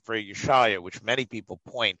the Sefer Yeshaya, which many people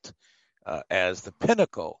point as the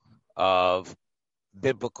pinnacle of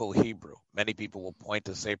biblical Hebrew. Many people will point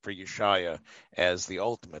to Sefer Yeshaya as the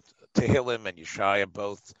ultimate. Tehillim and Yeshaya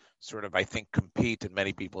both sort of, I think, compete in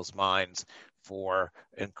many people's minds for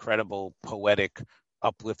incredible, poetic,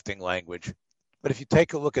 uplifting language. But if you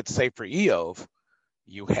take a look at Sefer Eov,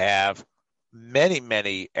 you have many,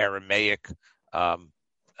 many Aramaic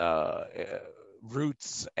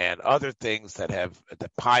roots and other things that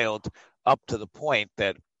piled up to the point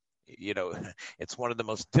that, it's one of the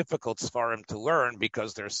most difficult Sfarim to learn,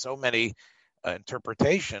 because there's so many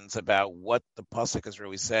interpretations about what the pasuk is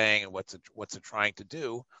really saying and what's it trying to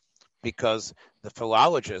do, because the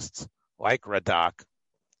philologists like Radak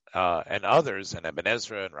and others, and Ibn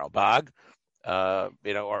Ezra and Ralbag, are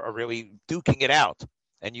really duking it out.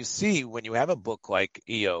 And you see, when you have a book like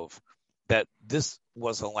Eov, that this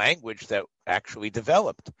was a language that actually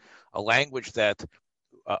developed, a language that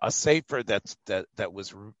a sefer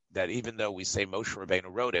that even though we say Moshe Rabbeinu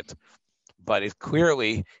wrote it, but it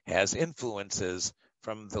clearly has influences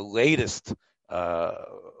from the latest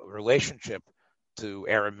relationship to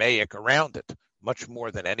Aramaic around it, much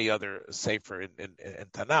more than any other sefer in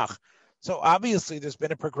Tanakh. So obviously there's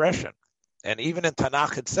been a progression. And even in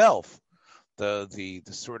Tanakh itself, the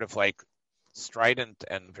sort of like strident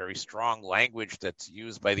and very strong language that's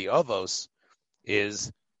used by the Avos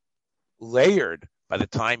is layered by the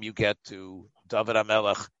time you get to David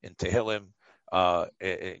HaMelech in Tehillim,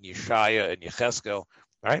 in Yeshaya and Yecheskel,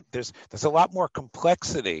 right? There's a lot more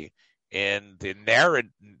complexity in the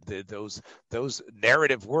narrative, those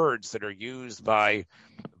narrative words that are used by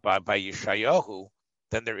Yeshayahu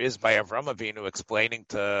than there is by Avram Avinu explaining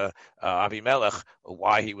to Avimelech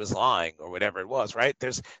why he was lying or whatever it was, right?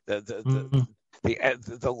 There's the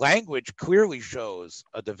language clearly shows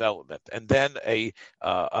a development, and then an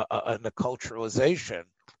acculturalization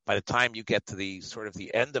by the time you get to the sort of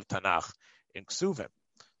the end of Tanakh in Ksuvim.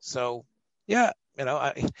 So, yeah,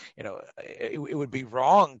 it would be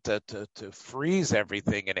wrong to freeze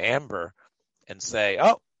everything in amber and say,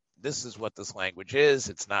 oh, this is what this language is.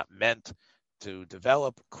 It's not meant to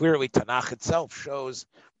develop. Clearly, Tanakh itself shows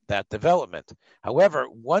that development. However,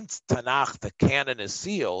 once Tanakh, the canon, is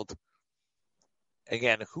sealed,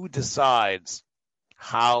 again, who decides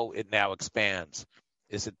how it now expands?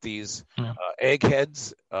 Is it these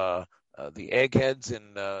eggheads, the eggheads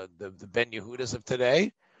in the Ben Yehudas of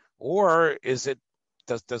today, or is it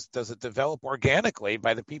does it develop organically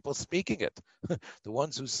by the people speaking it, the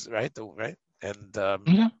ones who's right, and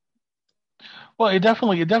Well, it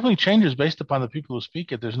definitely changes based upon the people who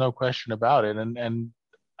speak it. There's no question about it, and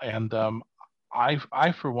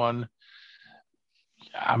I for one,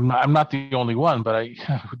 I'm not the only one, but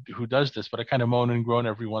who does this. But I kind of moan and groan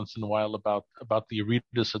every once in a while about the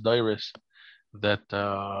Aridus Adiris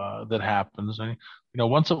that happens. And,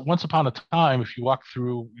 once upon a time, if you walk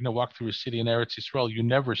through a city in Eretz Yisrael, you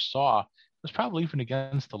never saw. It was probably even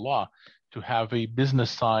against the law to have a business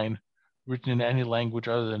sign written in any language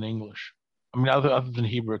other than English. I mean, other than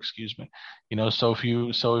Hebrew, excuse me. So if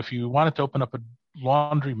you wanted to open up a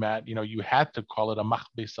laundromat, you had to call it a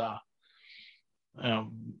machbesa.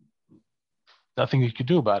 Nothing you could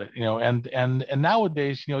do about it, and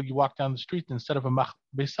nowadays, you walk down the street, instead of a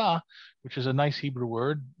machbesa, which is a nice Hebrew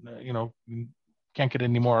word, you can't get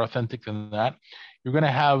any more authentic than that. You're going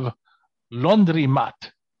to have laundry mat,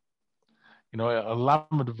 a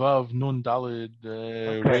lamed vav nun dalid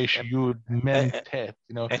resh yud men tet,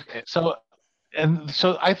 so. And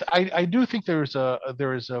so I do think there's a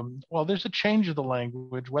change of the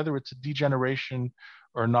language, whether it's a degeneration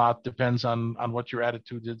or not depends on what your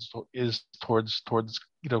attitude is towards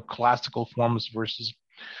classical forms versus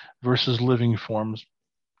living forms,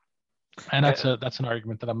 and that's an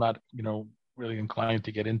argument that I'm not really inclined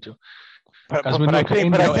to get into, because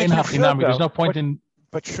there's no point in.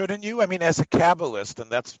 But shouldn't you? I mean, as a Kabbalist, and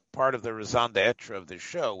that's part of the raison d'etre of this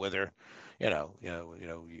show, whether.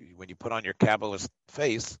 When you put on your Kabbalist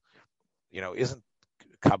face, isn't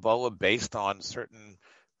Kabbalah based on certain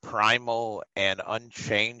primal and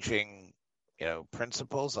unchanging,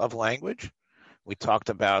 principles of language? We talked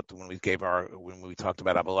about when we talked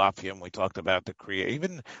about Abalafium, we talked about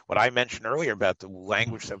even what I mentioned earlier about the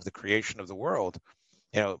language of the creation of the world.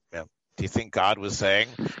 Do you think God was saying,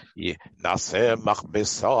 Naseh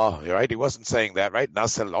machbesah, right? He wasn't saying that, right?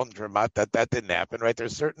 Naseh laundromat, that didn't happen, right?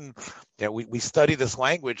 There's certain, we study this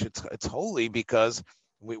language. It's holy because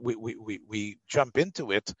we jump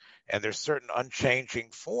into it, and there's certain unchanging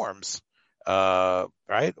forms,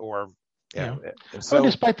 right? Or so,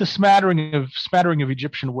 despite the smattering of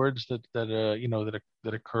Egyptian words that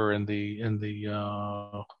occur in the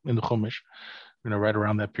Chumash. Right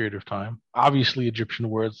around that period of time. Obviously, Egyptian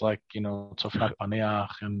words like tzofnat paneach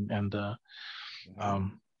and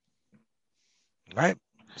right.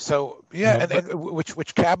 So and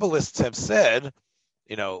which Kabbalists have said,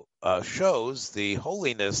 shows the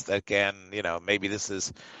holiness that maybe this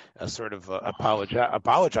is a sort of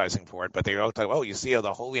apologizing for it, but they all talk, you see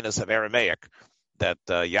the holiness of Aramaic. That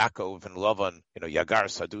Yaakov and Lavan, Yagar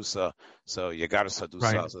Sadusa,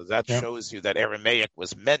 right. So that shows you that Aramaic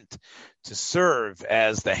was meant to serve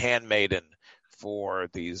as the handmaiden for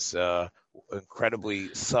these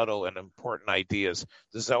incredibly subtle and important ideas.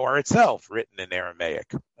 The Zohar itself, written in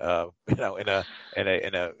Aramaic, in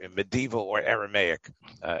medieval or Aramaic,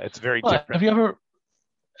 it's very different. Have you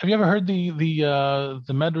ever heard the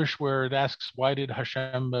Medrash where it asks, why did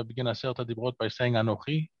Hashem begin Aseret HaDibrot by saying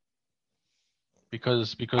Anochi?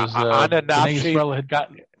 Because Bnei Israel had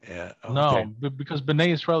gotten because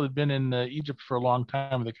Bnei Israel had been in Egypt for a long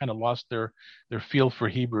time. They kind of lost their feel for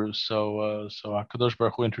Hebrews. So HaKadosh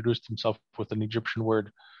Baruch Hu introduced himself with an Egyptian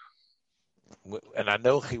word. And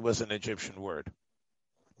Anochi was an Egyptian word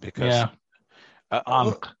because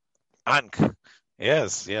Ankh. Ankh.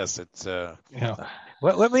 Yes, it's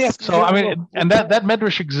Well, let me ask. So and that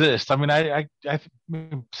Medrash exists. I mean, I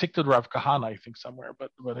Siktad Rav Kahana, I think somewhere,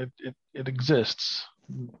 but it exists.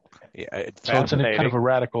 Yeah, so it's kind of a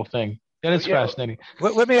radical thing. That is fascinating.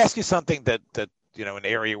 Let me ask you something that an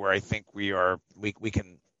area where I think we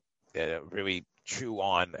can really chew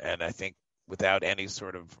on, and I think without any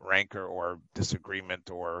sort of rancor or disagreement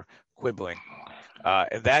or quibbling,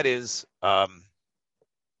 and that is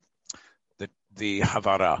the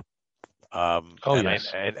Havara.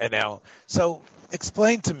 Yes. And now, so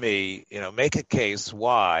explain to me, make a case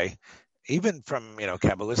why, even from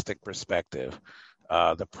Kabbalistic perspective,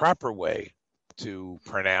 the proper way to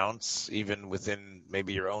pronounce, even within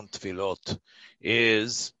maybe your own tefillot,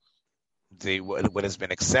 is what has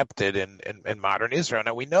been accepted in modern Israel.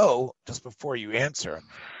 Now we know, just before you answer,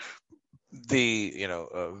 the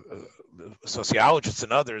sociologists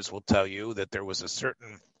and others will tell you that there was a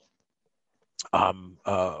certain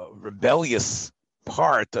rebellious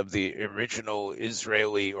part of the original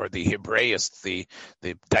Israeli, or the Hebraists, the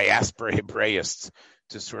diaspora Hebraists,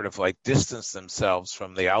 to sort of like distance themselves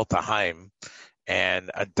from the Alta Haim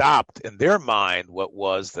and adopt in their mind what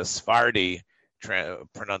was the Sephardi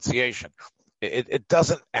pronunciation. It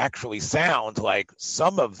doesn't actually sound like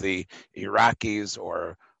some of the Iraqis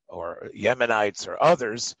or Yemenites or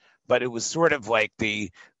others, but it was sort of like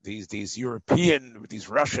these European, these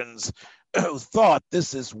Russians, who thought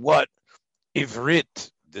this is what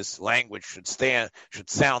Ivrit, this language, should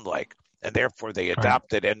sound like, and therefore they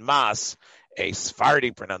adopted en masse a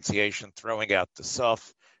Sephardi pronunciation, throwing out the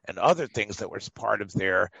Suf and other things that were part of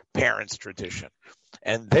their parents' tradition.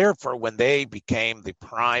 And therefore, when they became the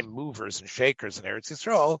prime movers and shakers in Eretz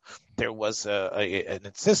Yisrael, there was an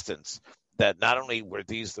insistence that not only were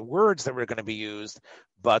these the words that were going to be used,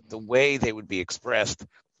 but the way they would be expressed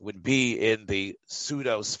would be in the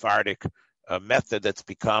pseudo-Sephardic method that's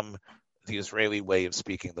become the Israeli way of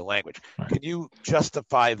speaking the language. Right. Can you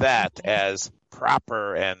justify that as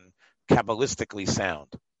proper and Kabbalistically sound?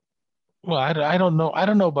 Well, I don't know. I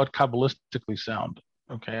don't know about Kabbalistically sound.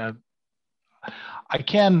 Okay, I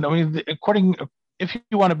can. I mean, if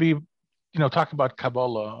you want to be, talk about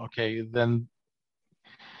Kabbalah, okay, then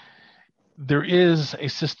there is a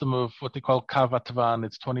system of what they call Kavatvan.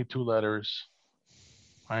 It's 22 letters,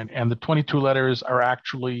 right? And the 22 letters are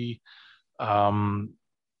actually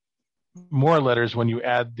more letters when you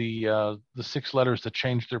add the 6 letters that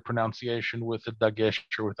change their pronunciation with a dagesh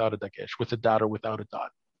or without a dagesh, with a dot or without a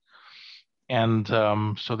dot. And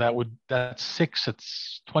so that's 6.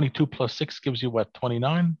 It's 22 plus 6 gives you what,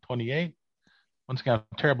 29, 28? Once again, I'm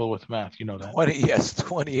terrible with math. You know that.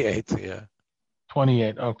 28. Yeah.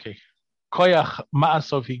 28. Okay. Koyach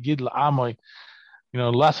ma'asov higid la'amoy.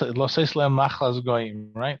 Loses lehem nachlas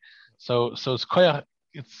goyim. Right. So it's koyach.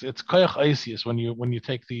 It's koyach oisius when you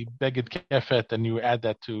take the beged kefet and you add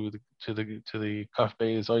that to the kaf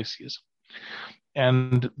beis oisius.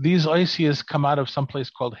 And these oisias come out of some place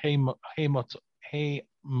called Hey Moitza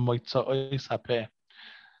Ois Hapeh.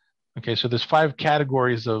 Okay, so there's 5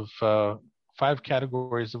 categories of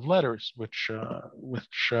letters which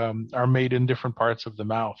are made in different parts of the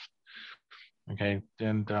mouth. Okay,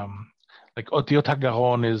 and like Otiot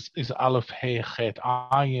HaGaron is Aleph Hey Chet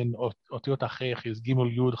Ayin. Otiot HaChech is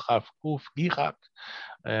Gimel Yud Chaf Kuf Gichak.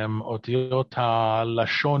 Otiot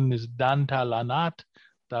HaLashon is Danta Lanat.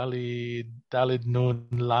 Dalid Nun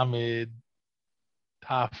Lamed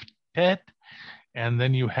Taf Tet, and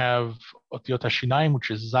then you have Otiot HaShinaim, which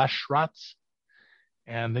is Zashratz,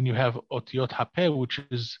 and then you have Otiot HaPeh, which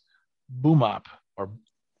is Bumap or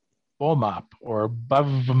Bomap or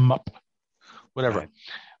Bavmap, whatever. Right.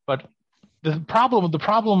 But one of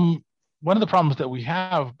the problems that we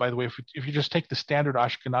have, by the way, if you just take the standard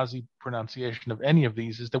Ashkenazi pronunciation of any of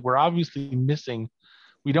these, is that we're obviously missing.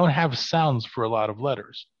 We don't have sounds for a lot of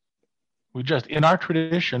letters. We just, in our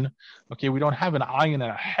tradition, okay, we don't have an ayin and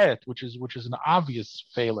a het, which is an obvious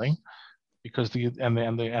failing, because the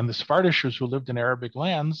Sephardics who lived in Arabic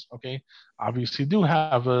lands, okay, obviously do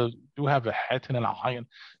have a het and an ayin.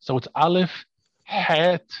 So it's aleph,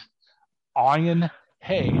 het, ayin,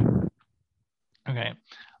 hey. Okay.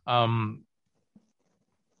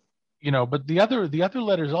 But the other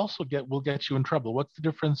letters also will get you in trouble. What's the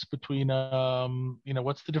difference between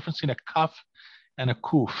what's the difference between a kaf and a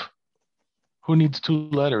kuf? Who needs 2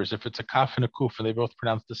 letters if it's a kaf and a kuf and they both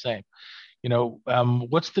pronounce the same?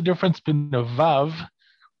 What's the difference between a vav,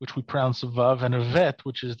 which we pronounce a vav, and a vet,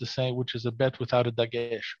 which is the same, which is a bet without a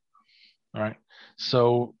dagesh? All right.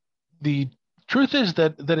 So the truth is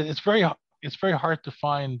that it's very hard to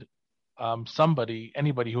find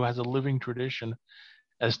anybody who has a living tradition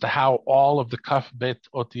as to how all of the kaf bet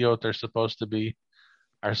otiot are supposed to be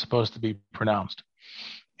pronounced.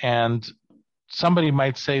 And somebody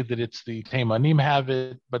might say that it's the Teimanim have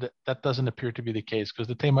it, but that doesn't appear to be the case, because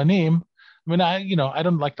the Teimanim, I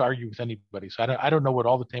don't like to argue with anybody, so I don't know what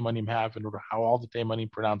all the Teimanim have and how all the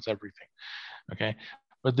Teimanim pronounce everything. Okay,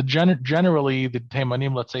 but generally the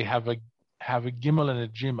Teimanim, let's say, have a gimel and a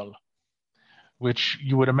gimel, which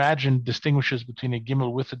you would imagine distinguishes between a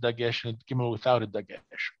gimel with a dagesh and a gimel without a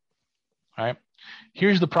dagesh. All right.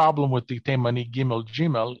 Here's the problem with the Teimani gimel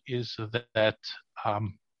gimel is that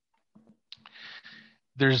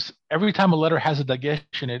there's every time a letter has a dagesh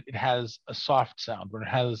in it, it has a soft sound. When it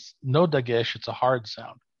has no dagesh, it's a hard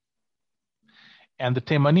sound. And the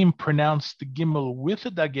Teimanim pronounce the gimel with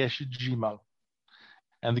a dagesh gimel,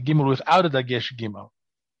 and the gimel without a dagesh gimel.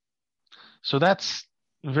 So that's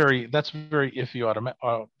very iffy,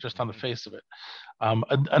 just on the face of it.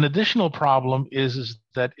 An additional problem is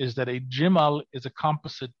that a gimel is a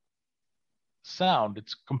composite sound.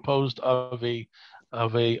 It's composed of a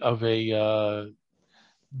dalet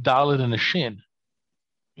and a shin,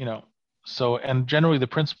 So, and generally the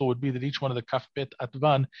principle would be that each one of the kaf bet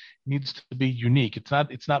atvan needs to be unique.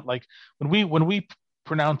 It's not like when we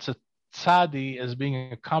pronounce a tzadi as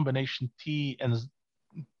being a combination T and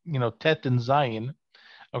tet and zayin.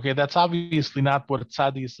 Okay, that's obviously not what a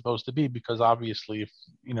tzadi is supposed to be, because obviously if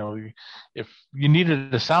you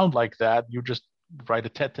needed a sound like that, you just write a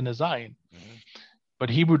tet and a zayin. Mm-hmm. But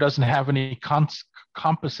Hebrew doesn't have any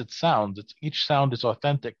composite sounds. Each sound is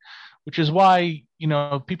authentic, which is why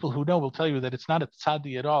people who know will tell you that it's not a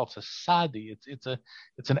tzadi at all. It's a sadi. It's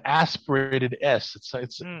an aspirated s.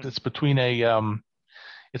 It's between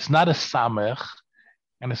it's not a samech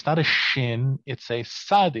and it's not a shin. It's a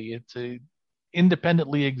sadi. It's a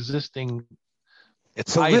independently existing.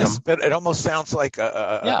 It's a item. lisp. It almost sounds like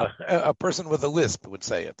a person with a lisp would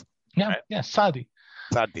say it. Yeah, right? Yeah, sadi.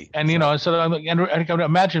 Sadi. And so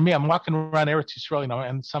imagine me. I'm walking around Eretz Yisrael,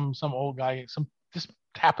 and some old guy. This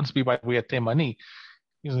happens to be, by the way, at Teimani.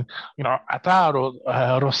 He's Atar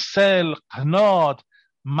Rosel Kanot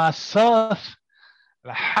Masot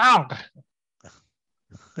Lahag.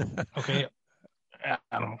 Okay,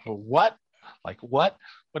 I don't know what, but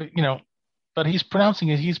he's pronouncing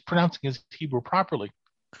his Hebrew properly.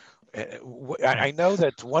 I know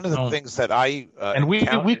that one of the things that I and we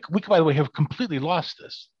by the way have completely lost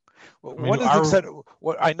this. One of the things that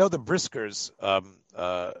I know the Briskers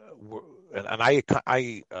and I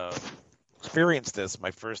experienced this in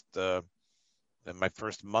my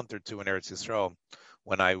first month or two in Eretz Yisrael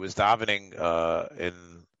when I was davening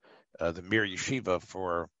in the Mir Yeshiva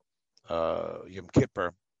for Yom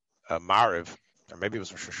Kippur Mariv. Or maybe it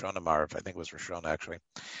was Rosh Hashanah Mariv. I think it was Rosh Hashanah actually.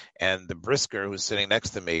 And the Brisker who was sitting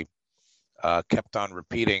next to me kept on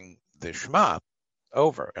repeating the Shema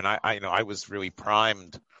over, and I was really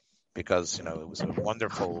primed because it was a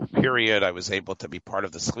wonderful period. I was able to be part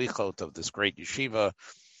of the slichot of this great yeshiva.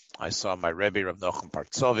 I saw my Rebbe Rav Nochem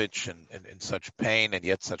Partzovich in such pain and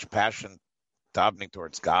yet such passion, davening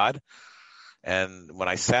towards God. And when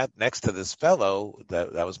I sat next to this fellow,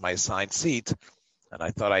 that was my assigned seat, and I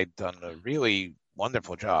thought I'd done a really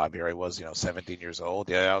wonderful job. Here I was, 17 years old.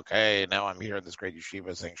 Yeah, okay, now I'm here in this great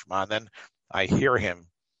yeshiva saying Shema. And then I hear him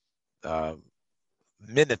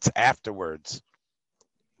minutes afterwards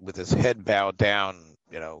with his head bowed down,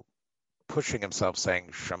 pushing himself, saying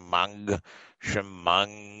Shemang,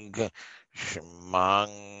 Shemang,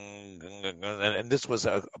 Shemang. And this was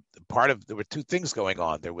a part of, there were two things going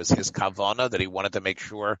on. There was his kavana, that he wanted to make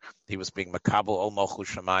sure he was being makabel ol malchus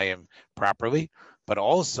shamayim properly, but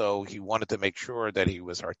also he wanted to make sure that he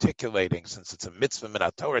was articulating, since it's a mitzvah min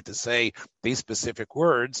haTorah to say these specific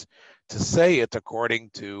words, to say it according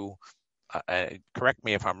to, correct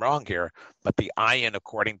me if I'm wrong here, but the ayin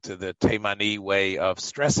according to the Teimani way of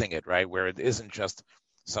stressing it, right, where it isn't just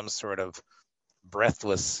some sort of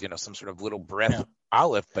breathless, some sort of little breath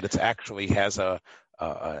aleph, but it actually has I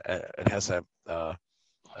don't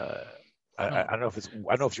know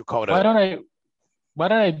if you call it. Why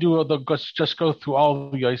don't I just go through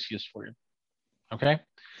all the Yosiyas for you? Okay,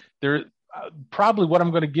 there probably what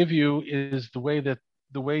I'm going to give you is the way that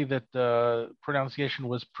the pronunciation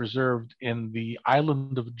was preserved in the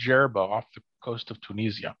island of Djerba off the coast of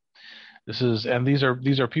Tunisia. These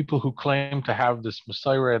are people who claim to have this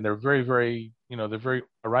Messiah, and they're very, very, they're very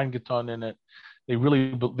orangutan in it. They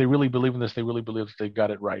really believe in this. They really believe that they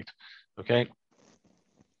got it right. Okay,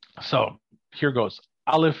 so here goes.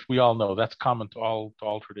 Aleph, we all know that's common to all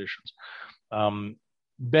traditions.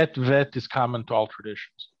 Bet vet is common to all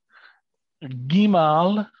traditions.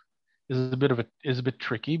 Gimal is a bit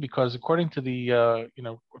tricky, because according to these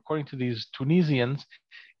Tunisians,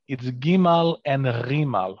 it's Gimal and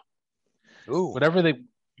Rimal. Ooh.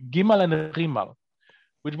 Gimal and Rimal,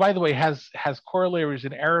 which by the way has corollaries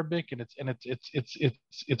in Arabic, and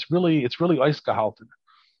it's really oisgehalten,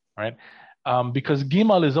 right? because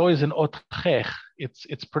Gimal is always an ot chech.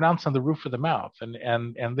 It's pronounced on the roof of the mouth,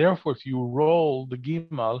 and therefore, if you roll the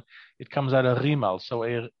Gimal, it comes out a Rimal. So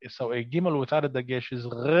a Gimal without a dagesh is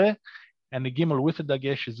R, and the Gimal with a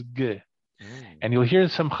dagesh is G. And you'll hear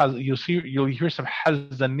some Hazanim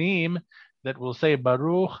that will say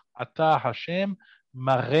Baruch Atah Hashem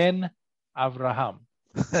Maren Avraham.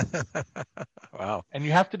 Wow. And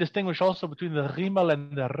you have to distinguish also between the Rimal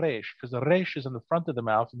and the Resh, because the Resh is on the front of the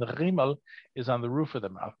mouth and the Rimal is on the roof of the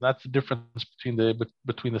mouth. That's the difference between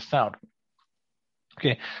the sound.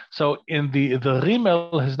 Okay, so in the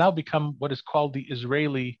Rimal has now become what is called the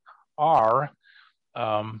Israeli R,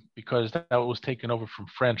 because that was taken over from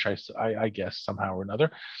French, I guess, somehow or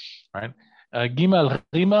another, right? Gimal,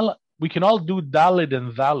 Rimal, we can all do Dalid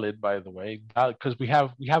and Thalid, by the way, because we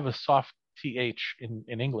have a soft TH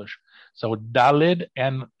in English. So Dalid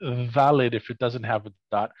and Thalid if it doesn't have a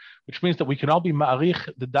dot, which means that we can all be Ma'arich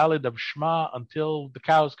the Dalid of Shema until the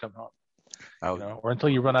cows come home, or until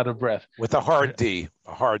you run out of breath. With a hard D.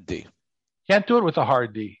 Can't do it with a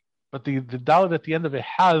hard D. But the Dalid at the end of it,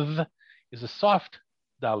 Hav, is a soft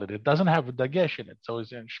Dalid. It doesn't have a dagesh in it. So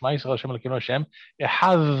it's in Shema Yisrael Hashem Elokeinu Hashem. It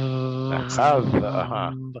has.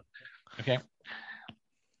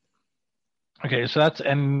 Okay, so that's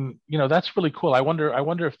really cool. I wonder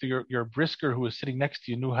if your brisker who was sitting next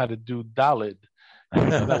to you knew how to do Dalid.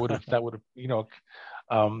 That would have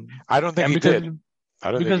I don't think he did.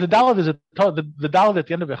 Because the Dalid is the Dalid at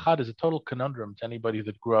the end of Echad is a total conundrum to anybody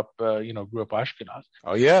that grew up Ashkenaz.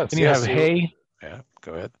 Oh yeah. Then you have Hey. Yeah,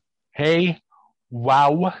 go ahead. Hey,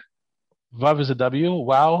 wow. Vav is a W.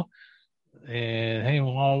 Wow. And hey,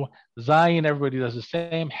 wow. Zayin, everybody does the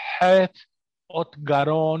same. Het, Ot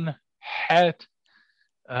Garon. Het.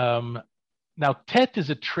 Now, Tet is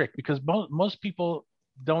a trick because most people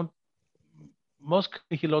most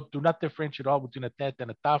Kehilot do not differentiate at all between a Tet and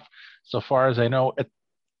a Taf. So far as I know, a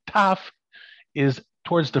Taf is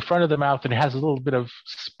towards the front of the mouth and it has a little bit of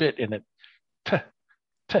spit in it. T.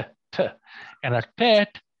 And a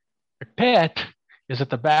Tet is at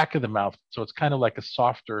the back of the mouth. So it's kind of like a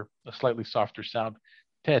slightly softer sound.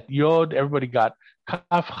 Tet, Yod, everybody got.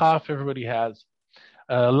 Kaf, Chaf, everybody has.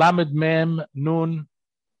 Lamed Mem, Nun,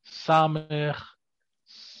 Samech,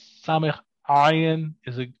 Ayin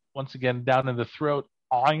is once again down in the throat.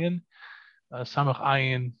 Ayin, Samech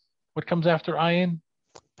Ayin. What comes after Ayin?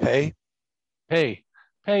 Pei.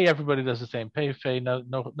 Everybody does the same. Pei, Fei, no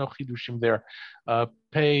chidushim there.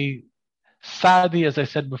 Pei. Sadi, as I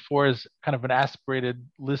said before, is kind of an aspirated,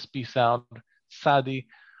 lispy sound. Sadi.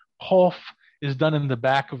 Hof is done in the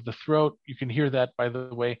back of the throat. You can hear that, by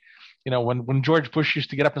the way. When George Bush used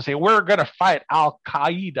to get up and say, "We're going to fight Al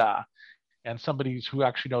Qaeda," and somebody who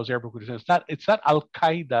actually knows Arabic would say, "It's not Al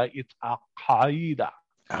Qaeda, it's Al Qaeda."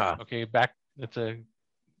 Uh-huh. Okay, back. It's a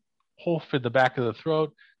hof at the back of the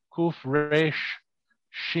throat. Kuf, Resh,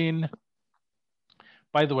 Shin.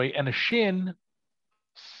 By the way, and a Shin,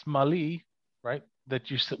 Smali, right?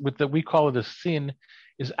 We call it a sin,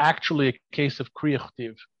 is actually a case of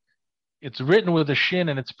kriyachtiv. It's written with a shin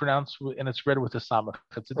and it's pronounced and it's read with a samach.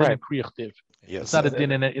 It's a din in kriyachtiv. Yes. It's not a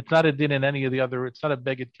din in it. It's not a din in any of the other. It's not a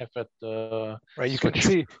beged kefet. Right.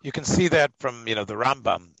 You can see that from the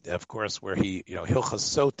Rambam, of course, where he Hilchas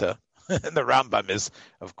Sota, and the Rambam is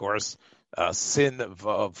of course sin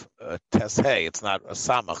of teshei. It's not a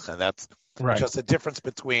samach, and that's right. Just a difference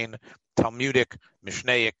between Talmudic,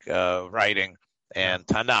 Mishnaic writing and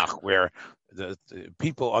Tanakh, where the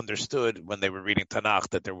people understood when they were reading Tanakh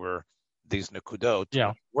that there were these nekudot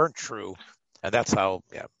weren't true, and that's how.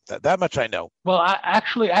 Yeah, that much I know. Well, I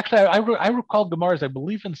recall Gemaras. I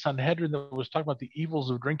believe in Sanhedrin that was talking about the evils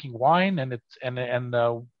of drinking wine, and it's yain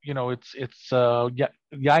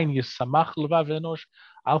yisamach levav enosh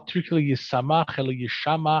al trikli yisamach el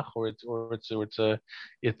yishamach, or it's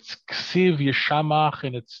ksiv yishamach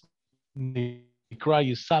and it's nikra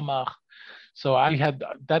yisamach. So I had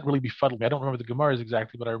that really befuddled me. I don't remember the Gemaras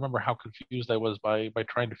exactly, but I remember how confused I was by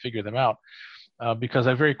trying to figure them out, because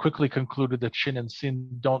I very quickly concluded that shin and sin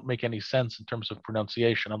don't make any sense in terms of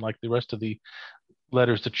pronunciation, unlike the rest of the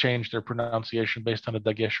letters that change their pronunciation based on a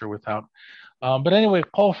dagesh or without. But anyway,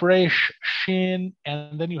 Kof, Resh, Shin,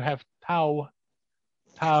 and then you have Tau,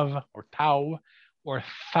 Tav, or Tau, or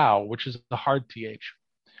Thou, which is the hard th.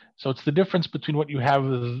 So it's the difference between what you have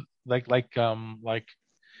like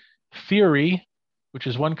theory, which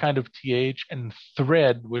is one kind of th, and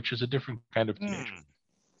thread, which is a different kind of th.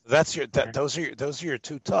 Those are your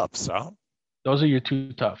two toughs, huh? Those are your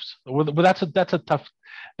two toughs. Well, that's a tough.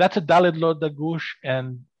 That's a dalid lo dagush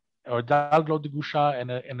or dalid lo degusha and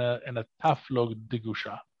a tough lo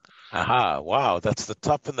degusha. Aha! Wow, that's the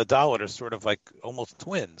tough and the dalid are sort of like almost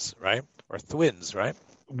twins, right? or twins, right?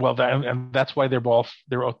 Well, and that's why they're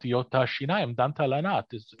otiota shinayim. Danta lanat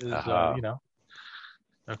is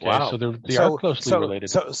Okay, wow. so they are closely related.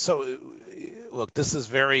 So, look, this is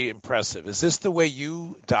very impressive. Is this the way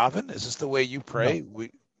you daven? Is this the way you pray?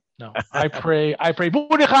 No. I pray.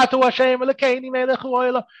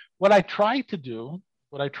 What I try to do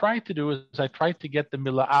is I try to get the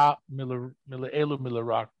milah elu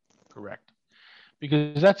milah correct,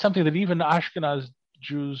 because that's something that even Ashkenaz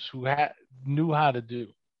Jews who knew how to do.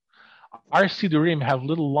 Our Sidurim have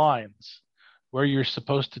little lines where you're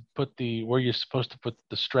supposed to put the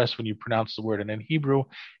stress when you pronounce the word. And in Hebrew,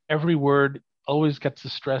 every word always gets the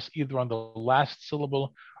stress either on the last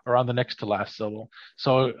syllable or on the next to last syllable.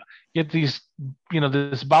 So you get these,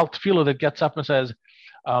 this Baal Tefillah that gets up and says,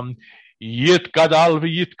 Yit Gadal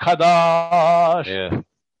v'Yit Kadash. Yeah.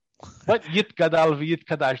 But Yit Gadal v'Yit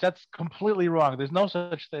Kadash, that's completely wrong. There's no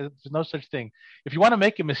such thing. If you want to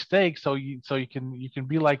make a mistake, so you can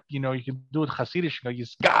be like, you can do it Hasidish,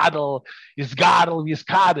 Yisgadal,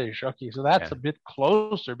 Yiskadish. Okay, so that's a bit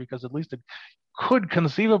closer, because at least it could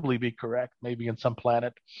conceivably be correct, maybe in some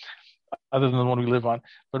planet other than the one we live on.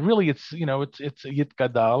 But really, it's Yit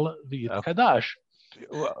Gadal v'Yit Kadash.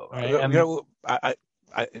 Well, I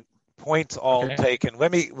points all taken.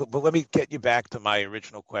 Let me get you back to my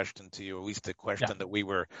original question to you, at least the question that we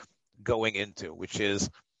were going into, which is,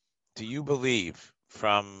 do you believe,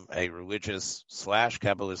 from a religious /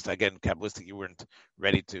 Kabbalistic, you weren't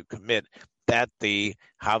ready to commit, that the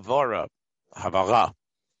Havara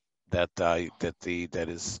that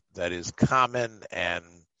is common and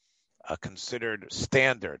considered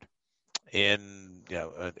standard in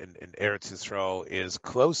Eretz Yisrael is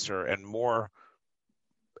closer and more,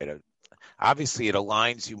 obviously it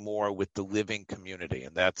aligns you more with the living community,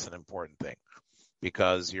 and that's an important thing,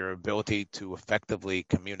 because your ability to effectively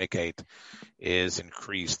communicate is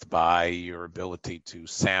increased by your ability to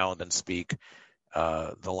sound and speak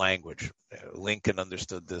the language. Lincoln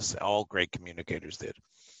understood this. All great communicators did.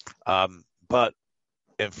 But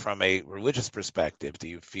from a religious perspective, do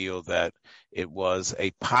you feel that it was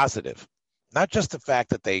a positive? Not just the fact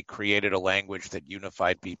that they created a language that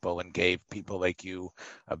unified people and gave people like you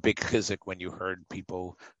a big chizuk when you heard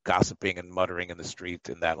people gossiping and muttering in the street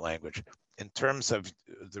in that language. In terms of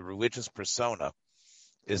the religious persona,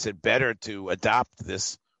 is it better to adopt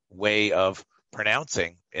this way of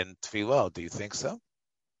pronouncing in tefillah? Do you think so?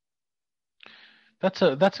 That's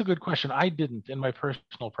a good question. I didn't in my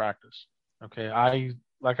personal practice. Okay, I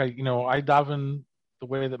daven the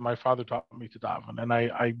way that my father taught me to daven, and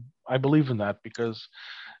I believe in that, because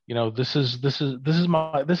this is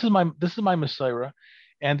my Messiah,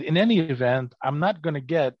 and in any event, I'm not going to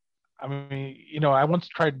get. I mean, I once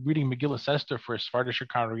tried reading Megillah Esther for a Sephardic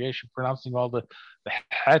congregation, pronouncing all the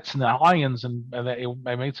hets and the ayins, and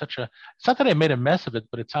I made such a. It's not that I made a mess of it,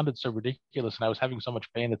 but it sounded so ridiculous, and I was having so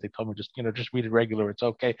much pain that they told me just read it regular. It's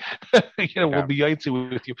okay. We'll be yitzy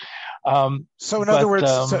with you. So in other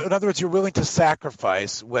words, you're willing to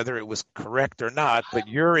sacrifice whether it was correct or not, but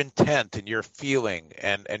your intent and your feeling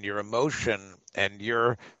and your emotion and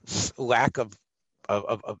your lack of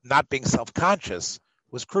not being self-conscious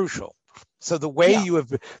was crucial. So the way you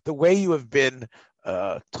have been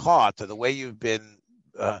taught, or the way you've been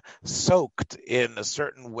soaked in a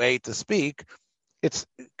certain way to speak, it's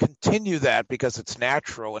continue that, because it's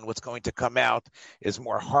natural, and what's going to come out is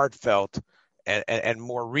more heartfelt and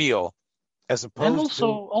more real, as opposed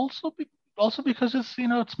also because it's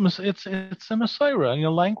it's a Messiah.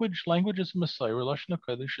 Language is a Messiah. Lashon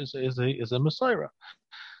HaKodesh is a Messiah.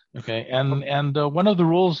 Okay, and one of the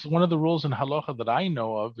rules in halacha that I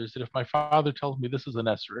know of is that if my father tells me this is an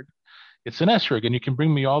esrog, it's an esrog, and you can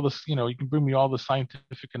bring me all this, you can bring me all the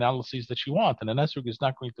scientific analyses that you want, and an esrog is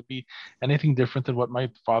not going to be anything different than what my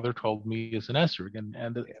father told me is an esrog, and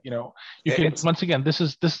you can, once again, this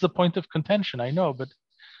is the point of contention, I know,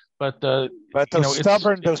 but those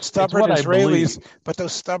stubborn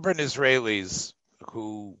Israelis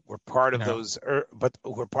who were part of those, but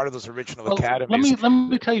who were part of those original academies. Let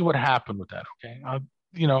me tell you what happened with that. Okay, I'll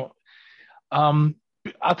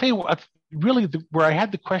tell you what. Really, where I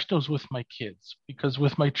had the question was with my kids, because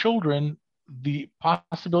with my children, the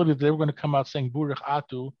possibility that they were going to come out saying Baruch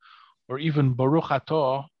Atu or even Baruch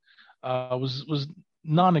Ato was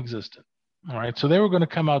non-existent. All right, so they were going to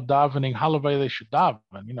come out davening halavai they should daven.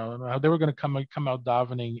 They were going to come out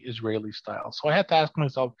davening Israeli style. So I had to ask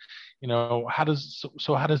myself, how does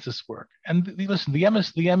this work? And listen, the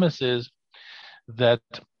emes is that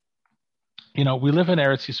we live in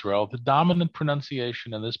Eretz Yisrael. The dominant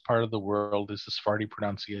pronunciation in this part of the world is the Sephardi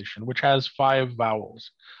pronunciation, which has 5 vowels: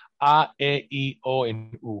 a, e, I, o,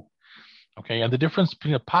 and u. Okay, and the difference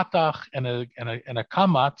between a patach and a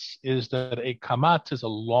kamatz is that a kamatz is a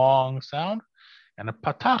long sound, and a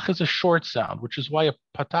patach is a short sound, which is why a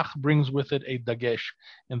patach brings with it a dagesh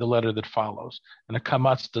in the letter that follows, and a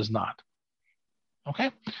kamatz does not. Okay,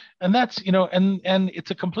 and that's and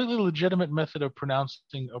it's a completely legitimate method of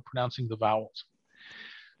pronouncing the vowels.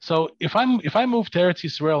 So if I move to Eretz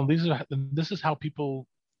Yisrael, and this is how people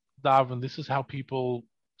daven, this is how people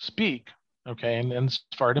speak. Okay, and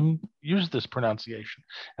Sephardim use this pronunciation,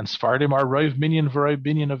 and Sephardim are Roiv Minyan V'Roiv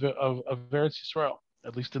Binyan of Eretz Yisrael,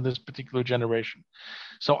 at least in this particular generation.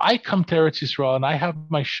 So I come to Eretz Yisrael, and I have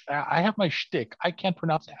my shtick. I can't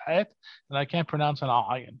pronounce het, and I can't pronounce an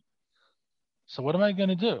ayin. So what am I going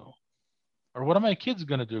to do? Or what are my kids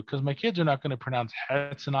going to do? Because my kids are not going to pronounce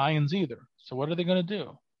hets and ayins either. So what are they going to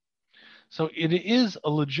do? So it is a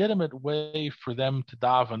legitimate way for them to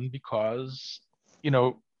daven because,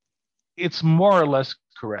 it's more or less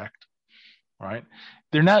correct, right?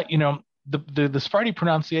 They're not, the Sephardi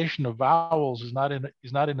pronunciation of vowels is not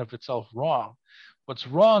in of itself wrong. What's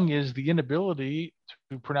wrong is the inability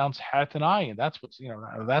to pronounce het and ayin. That's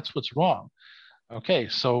what's wrong. Okay,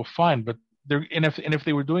 so fine, but if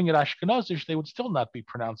they were doing it Ashkenazish, they would still not be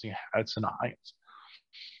pronouncing hets and ayins,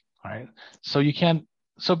 right? So you can't.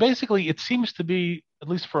 So basically, it seems to be, at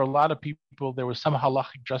least for a lot of people, there was some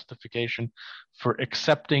halachic justification for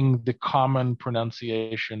accepting the common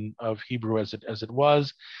pronunciation of Hebrew as it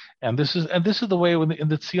was, and this is the way in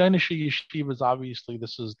the Tzionische yeshivas. Obviously,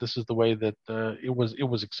 this is the way that it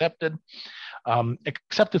was accepted.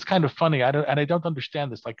 Except it's kind of funny. I don't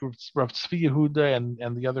understand this. Like Rav Tzvi Yehuda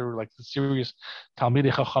and the other like the serious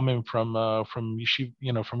Talmidei Chachamim from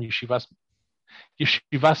Yeshiva, from Yeshivas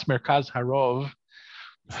Merkaz Harov.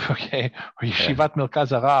 Okay, or Yeshivat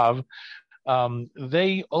Merkaz Harav,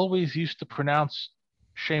 they always used to pronounce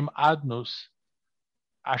Shem Adnus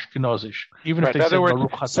Ashkenazish, even if they said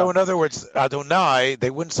Baruch Atah. So in other words, Adonai,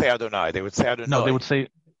 they wouldn't say Adonai, they would say Adonai. No, they would say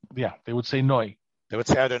Noi. They would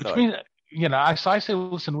say Adonai. Which means, I say,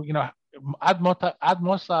 listen, Ad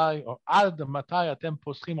Mosai or Ad Matai Atem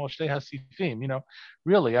Poschim Al Shtei Hasifim.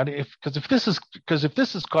 Really, because if this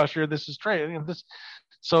is kosher, this is trade.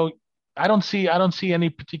 So I don't see any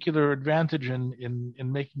particular advantage in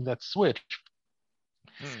making that switch.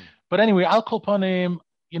 But anyway, Al Kol Panim,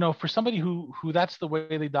 for somebody who that's the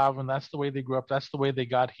way they daven, that's the way they grew up, that's the way they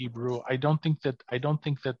got Hebrew. I don't think that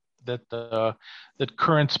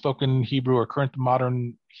current spoken Hebrew or current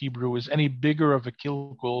modern Hebrew is any bigger of a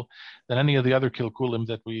kilkul than any of the other kilkulim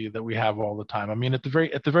that we have all the time. I mean, at the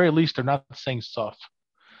very least, they're not saying sof,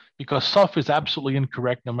 because sof is absolutely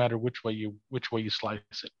incorrect no matter which way you slice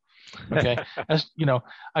it. Okay, as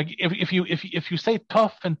if you say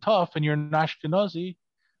tough and you're an Ashkenazi,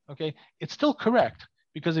 okay, it's still correct,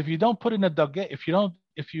 because if you don't put in a dagesh,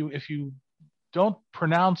 if you don't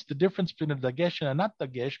pronounce the difference between a dagesh and a not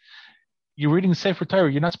dagesh, you're reading Sefer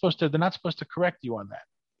Torah. They're not supposed to correct you on that,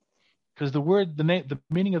 because the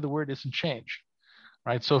meaning of the word isn't changed,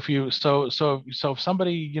 right? So if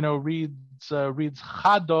somebody reads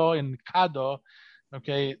chado in kado,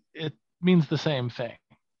 okay, it means the same thing.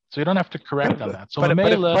 So you don't have to correct on that. So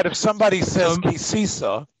but if somebody says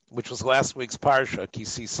kisisa, which was last week's parsha,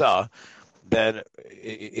 kisisa, then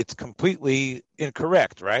it's completely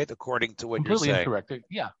incorrect, right? According to what you're saying. Completely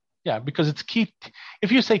incorrect. Yeah, because it's ki.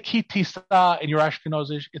 If you say ki tisa and you're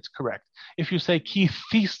Ashkenazish, it's correct. If you say ki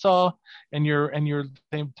thisa and you're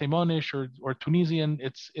Taimonish or Tunisian,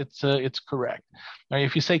 it's correct. Now,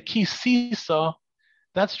 if you say ki sisa,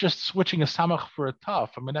 that's just switching a samach for a taf.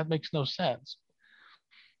 I mean, that makes no sense.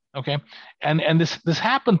 Okay, and this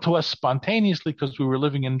happened to us spontaneously because we were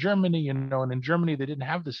living in Germany, and in Germany they didn't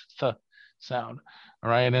have this th sound, all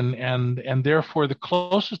right, and therefore the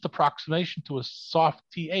closest approximation to a soft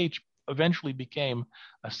th eventually became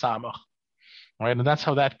a samach, right, and that's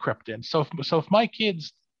how that crept in. So if my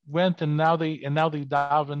kids went and now they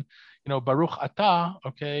daven, Baruch Atah,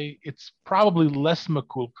 okay, it's probably less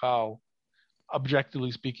makulkal,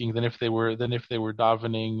 objectively speaking, than if they were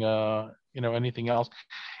davening anything else.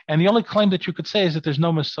 And the only claim that you could say is that there's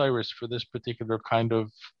no Messiris for this particular kind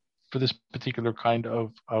of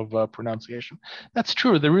pronunciation. That's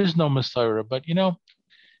true. There is no Messiah, but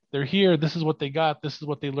they're here. This is what they got. This is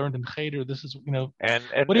what they learned in Cheder. This is and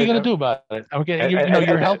what are you going to do about it? Okay,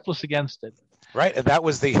 you're helpless against it. Right, and that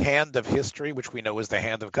was the hand of history, which we know is the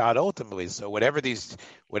hand of God ultimately. So whatever these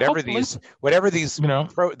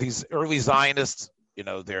these early Zionists,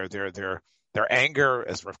 their anger,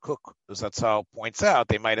 as Rav Kook Zatzal points out,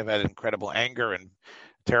 they might have had incredible anger and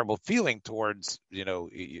terrible feeling towards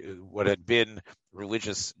what had been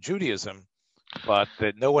religious Judaism. but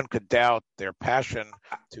that no one could doubt their passion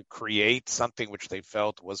to create something which they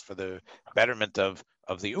felt was for the betterment of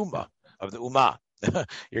the Ummah, of the Ummah.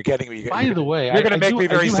 You're getting me. By the way, you're going to make me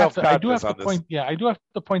very self-conscious on this. I do have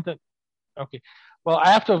to point that. Okay, well,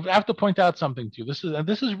 I have to point out something to you. This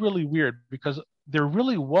is really weird because there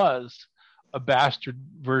really was a bastard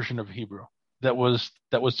version of Hebrew that was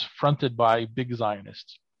fronted by big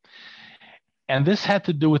Zionists, and this had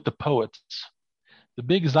to do with the poets, the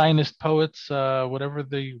big Zionist poets, whatever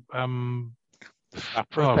the something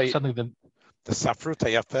the Safrut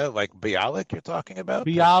HaYafeh, like Bialik, you're talking about?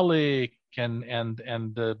 Bialik and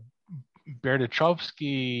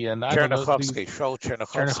Berdychovsky and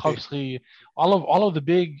Chernichovsky, all of the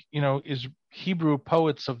big, is Hebrew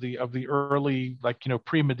poets of the early,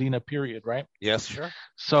 pre-Medina period, right? Yes, sure.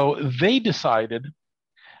 So they decided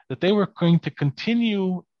that they were going to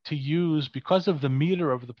continue to use, because of the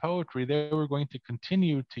meter of the poetry, they were going to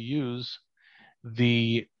continue to use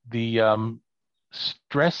the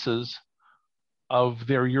stresses of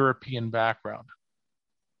their European background.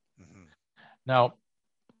 Mm-hmm. Now,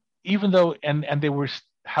 even though, and they were,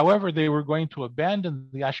 however, they were going to abandon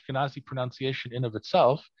the Ashkenazi pronunciation in of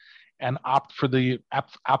itself and opt for the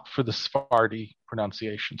Sephardi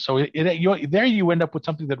pronunciation. So there you end up with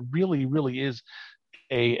something that really, really is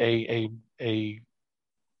a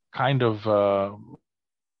kind of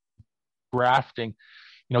grafting.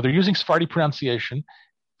 They're using Sephardi pronunciation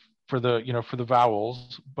for the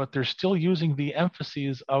vowels, but they're still using the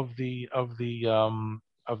emphases of their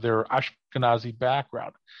Ashkenazi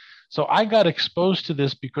background. So I got exposed to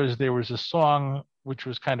this because there was a song which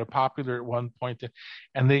was kind of popular at one point,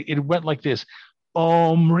 and it went like this: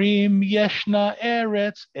 Omrim yeshna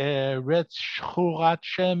eretz shchurat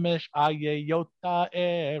shemesh ayeyota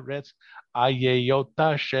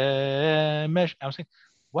shemesh. I was saying,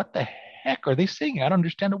 what the heck are they singing? I don't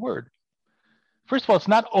understand a word. First of all, it's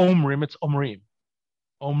not Omrim, it's Omrim.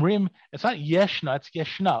 Omrim, it's not Yeshna, it's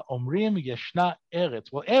Yeshna. Omrim, Yeshna, Eretz.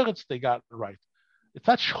 Well, Eretz, they got it right. It's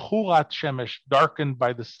not Shchurat Shemesh, darkened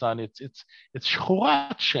by the sun. It's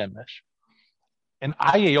Shchurat Shemesh. And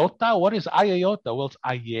Ayeyota, what is Ayeyota? Well, it's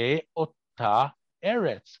Ayeyota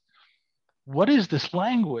Eretz. What is this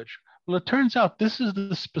language? Well, it turns out this is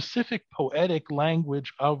the specific poetic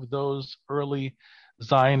language of those early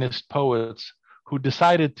Zionist poets who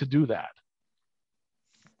decided to do that.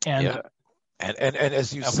 And yeah. And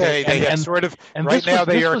as you say, they have sort of right now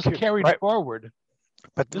they are carried forward.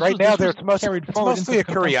 But right now it's mostly a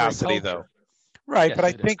curiosity, though. Right, yes, but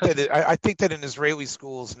I think that in Israeli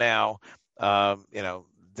schools now,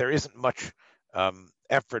 there isn't much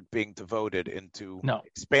effort being devoted into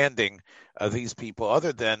expanding these people,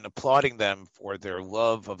 other than applauding them for their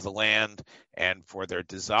love of the land and for their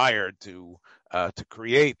desire to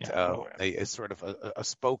create a sort of a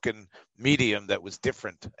spoken medium that was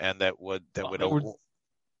different and that would.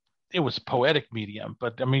 It was poetic medium,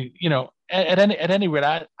 but I mean, at any rate,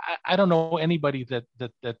 I don't know anybody that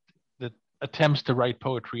attempts to write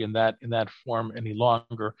poetry in that form any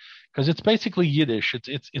longer, because it's basically Yiddish.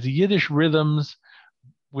 It's Yiddish rhythms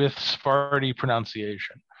with Sephardi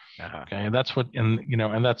pronunciation. Uh-huh. Okay, and that's what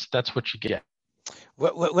that's what you get.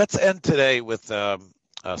 Well, let's end today with a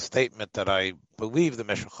statement that I believe the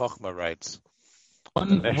Meshech Chochmah writes.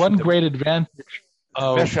 One great advantage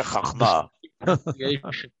of Meshech Chochmah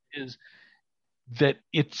pronunciation is that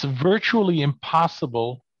it's virtually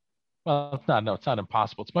impossible. Well, it's not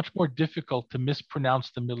impossible. It's much more difficult to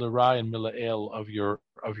mispronounce the Milah Ra and Milah El of your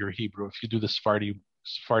Hebrew if you do the Sephardi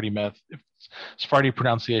method, Sephardi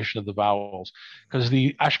pronunciation of the vowels, because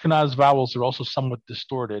the Ashkenaz vowels are also somewhat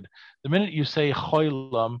distorted. The minute you say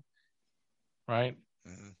choilam, right,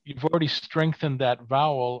 you've already strengthened that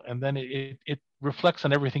vowel, and then it reflects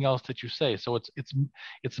on everything else that you say. So it's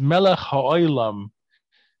melech ha'olam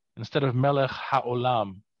instead of melech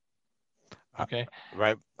ha'olam. Okay.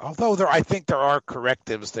 Right. Although I think there are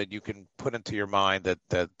correctives that you can put into your mind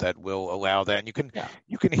that will allow that, and you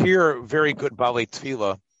can hear very good Balei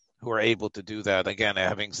Tefillah who are able to do that. Again,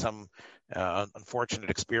 having some unfortunate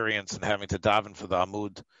experience and having to daven for the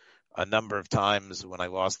Amud a number of times when I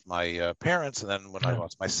lost my parents, and then when I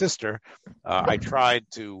lost my sister, I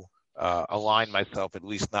tried to align myself at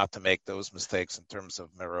least not to make those mistakes in terms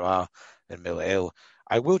of Milah and Milah El.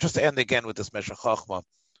 I will just end again with this Meshech Chochmah,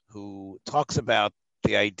 who talks about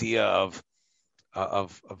the idea of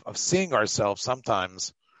seeing ourselves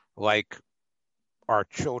sometimes like our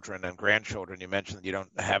children and grandchildren. You mentioned that you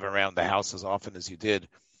don't have around the house as often as you did,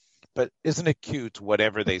 but isn't it cute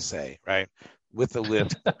whatever they say, right? With the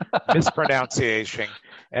lisp, mispronunciation,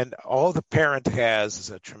 and all the parent has is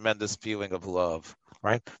a tremendous feeling of love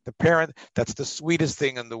right? The parent, that's the sweetest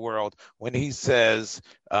thing in the world when he says,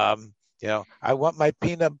 I want my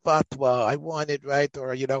peanut butter, I want it, right?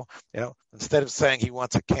 Or, instead of saying he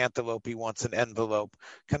wants a cantaloupe, he wants an envelope.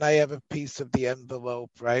 Can I have a piece of the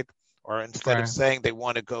envelope, right? Or instead of saying they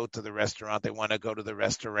want to go to the restaurant, they want to go to the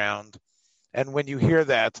restaurant. And when you hear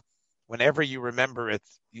that, whenever you remember it,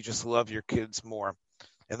 you just love your kids more.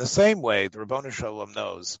 In the same way, the Ribono Shel Olam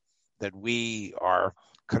knows that we are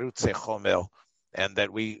karutze chomel, and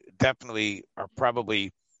that we definitely are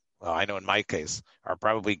probably, well, I know in my case, are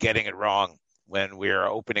probably getting it wrong when we are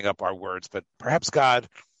opening up our words. But perhaps God,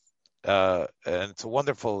 and it's a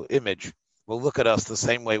wonderful image, will look at us the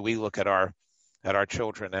same way we look at our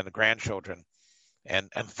children and grandchildren, and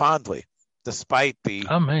fondly, despite the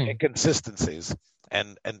inconsistencies,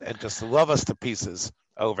 and just love us to pieces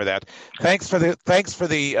over that. Thanks for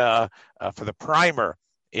the primer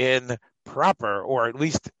in proper, or at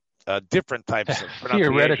least different types of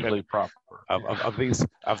pronunciation, theoretically proper of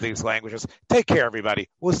these languages. Take care, everybody.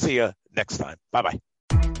 We'll see you next time. Bye-bye.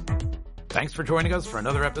 Thanks for joining us for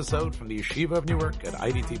another episode from the Yeshiva of Newark at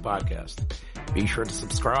IDT Podcast. Be sure to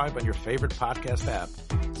subscribe on your favorite podcast app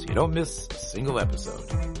so you don't miss a single episode.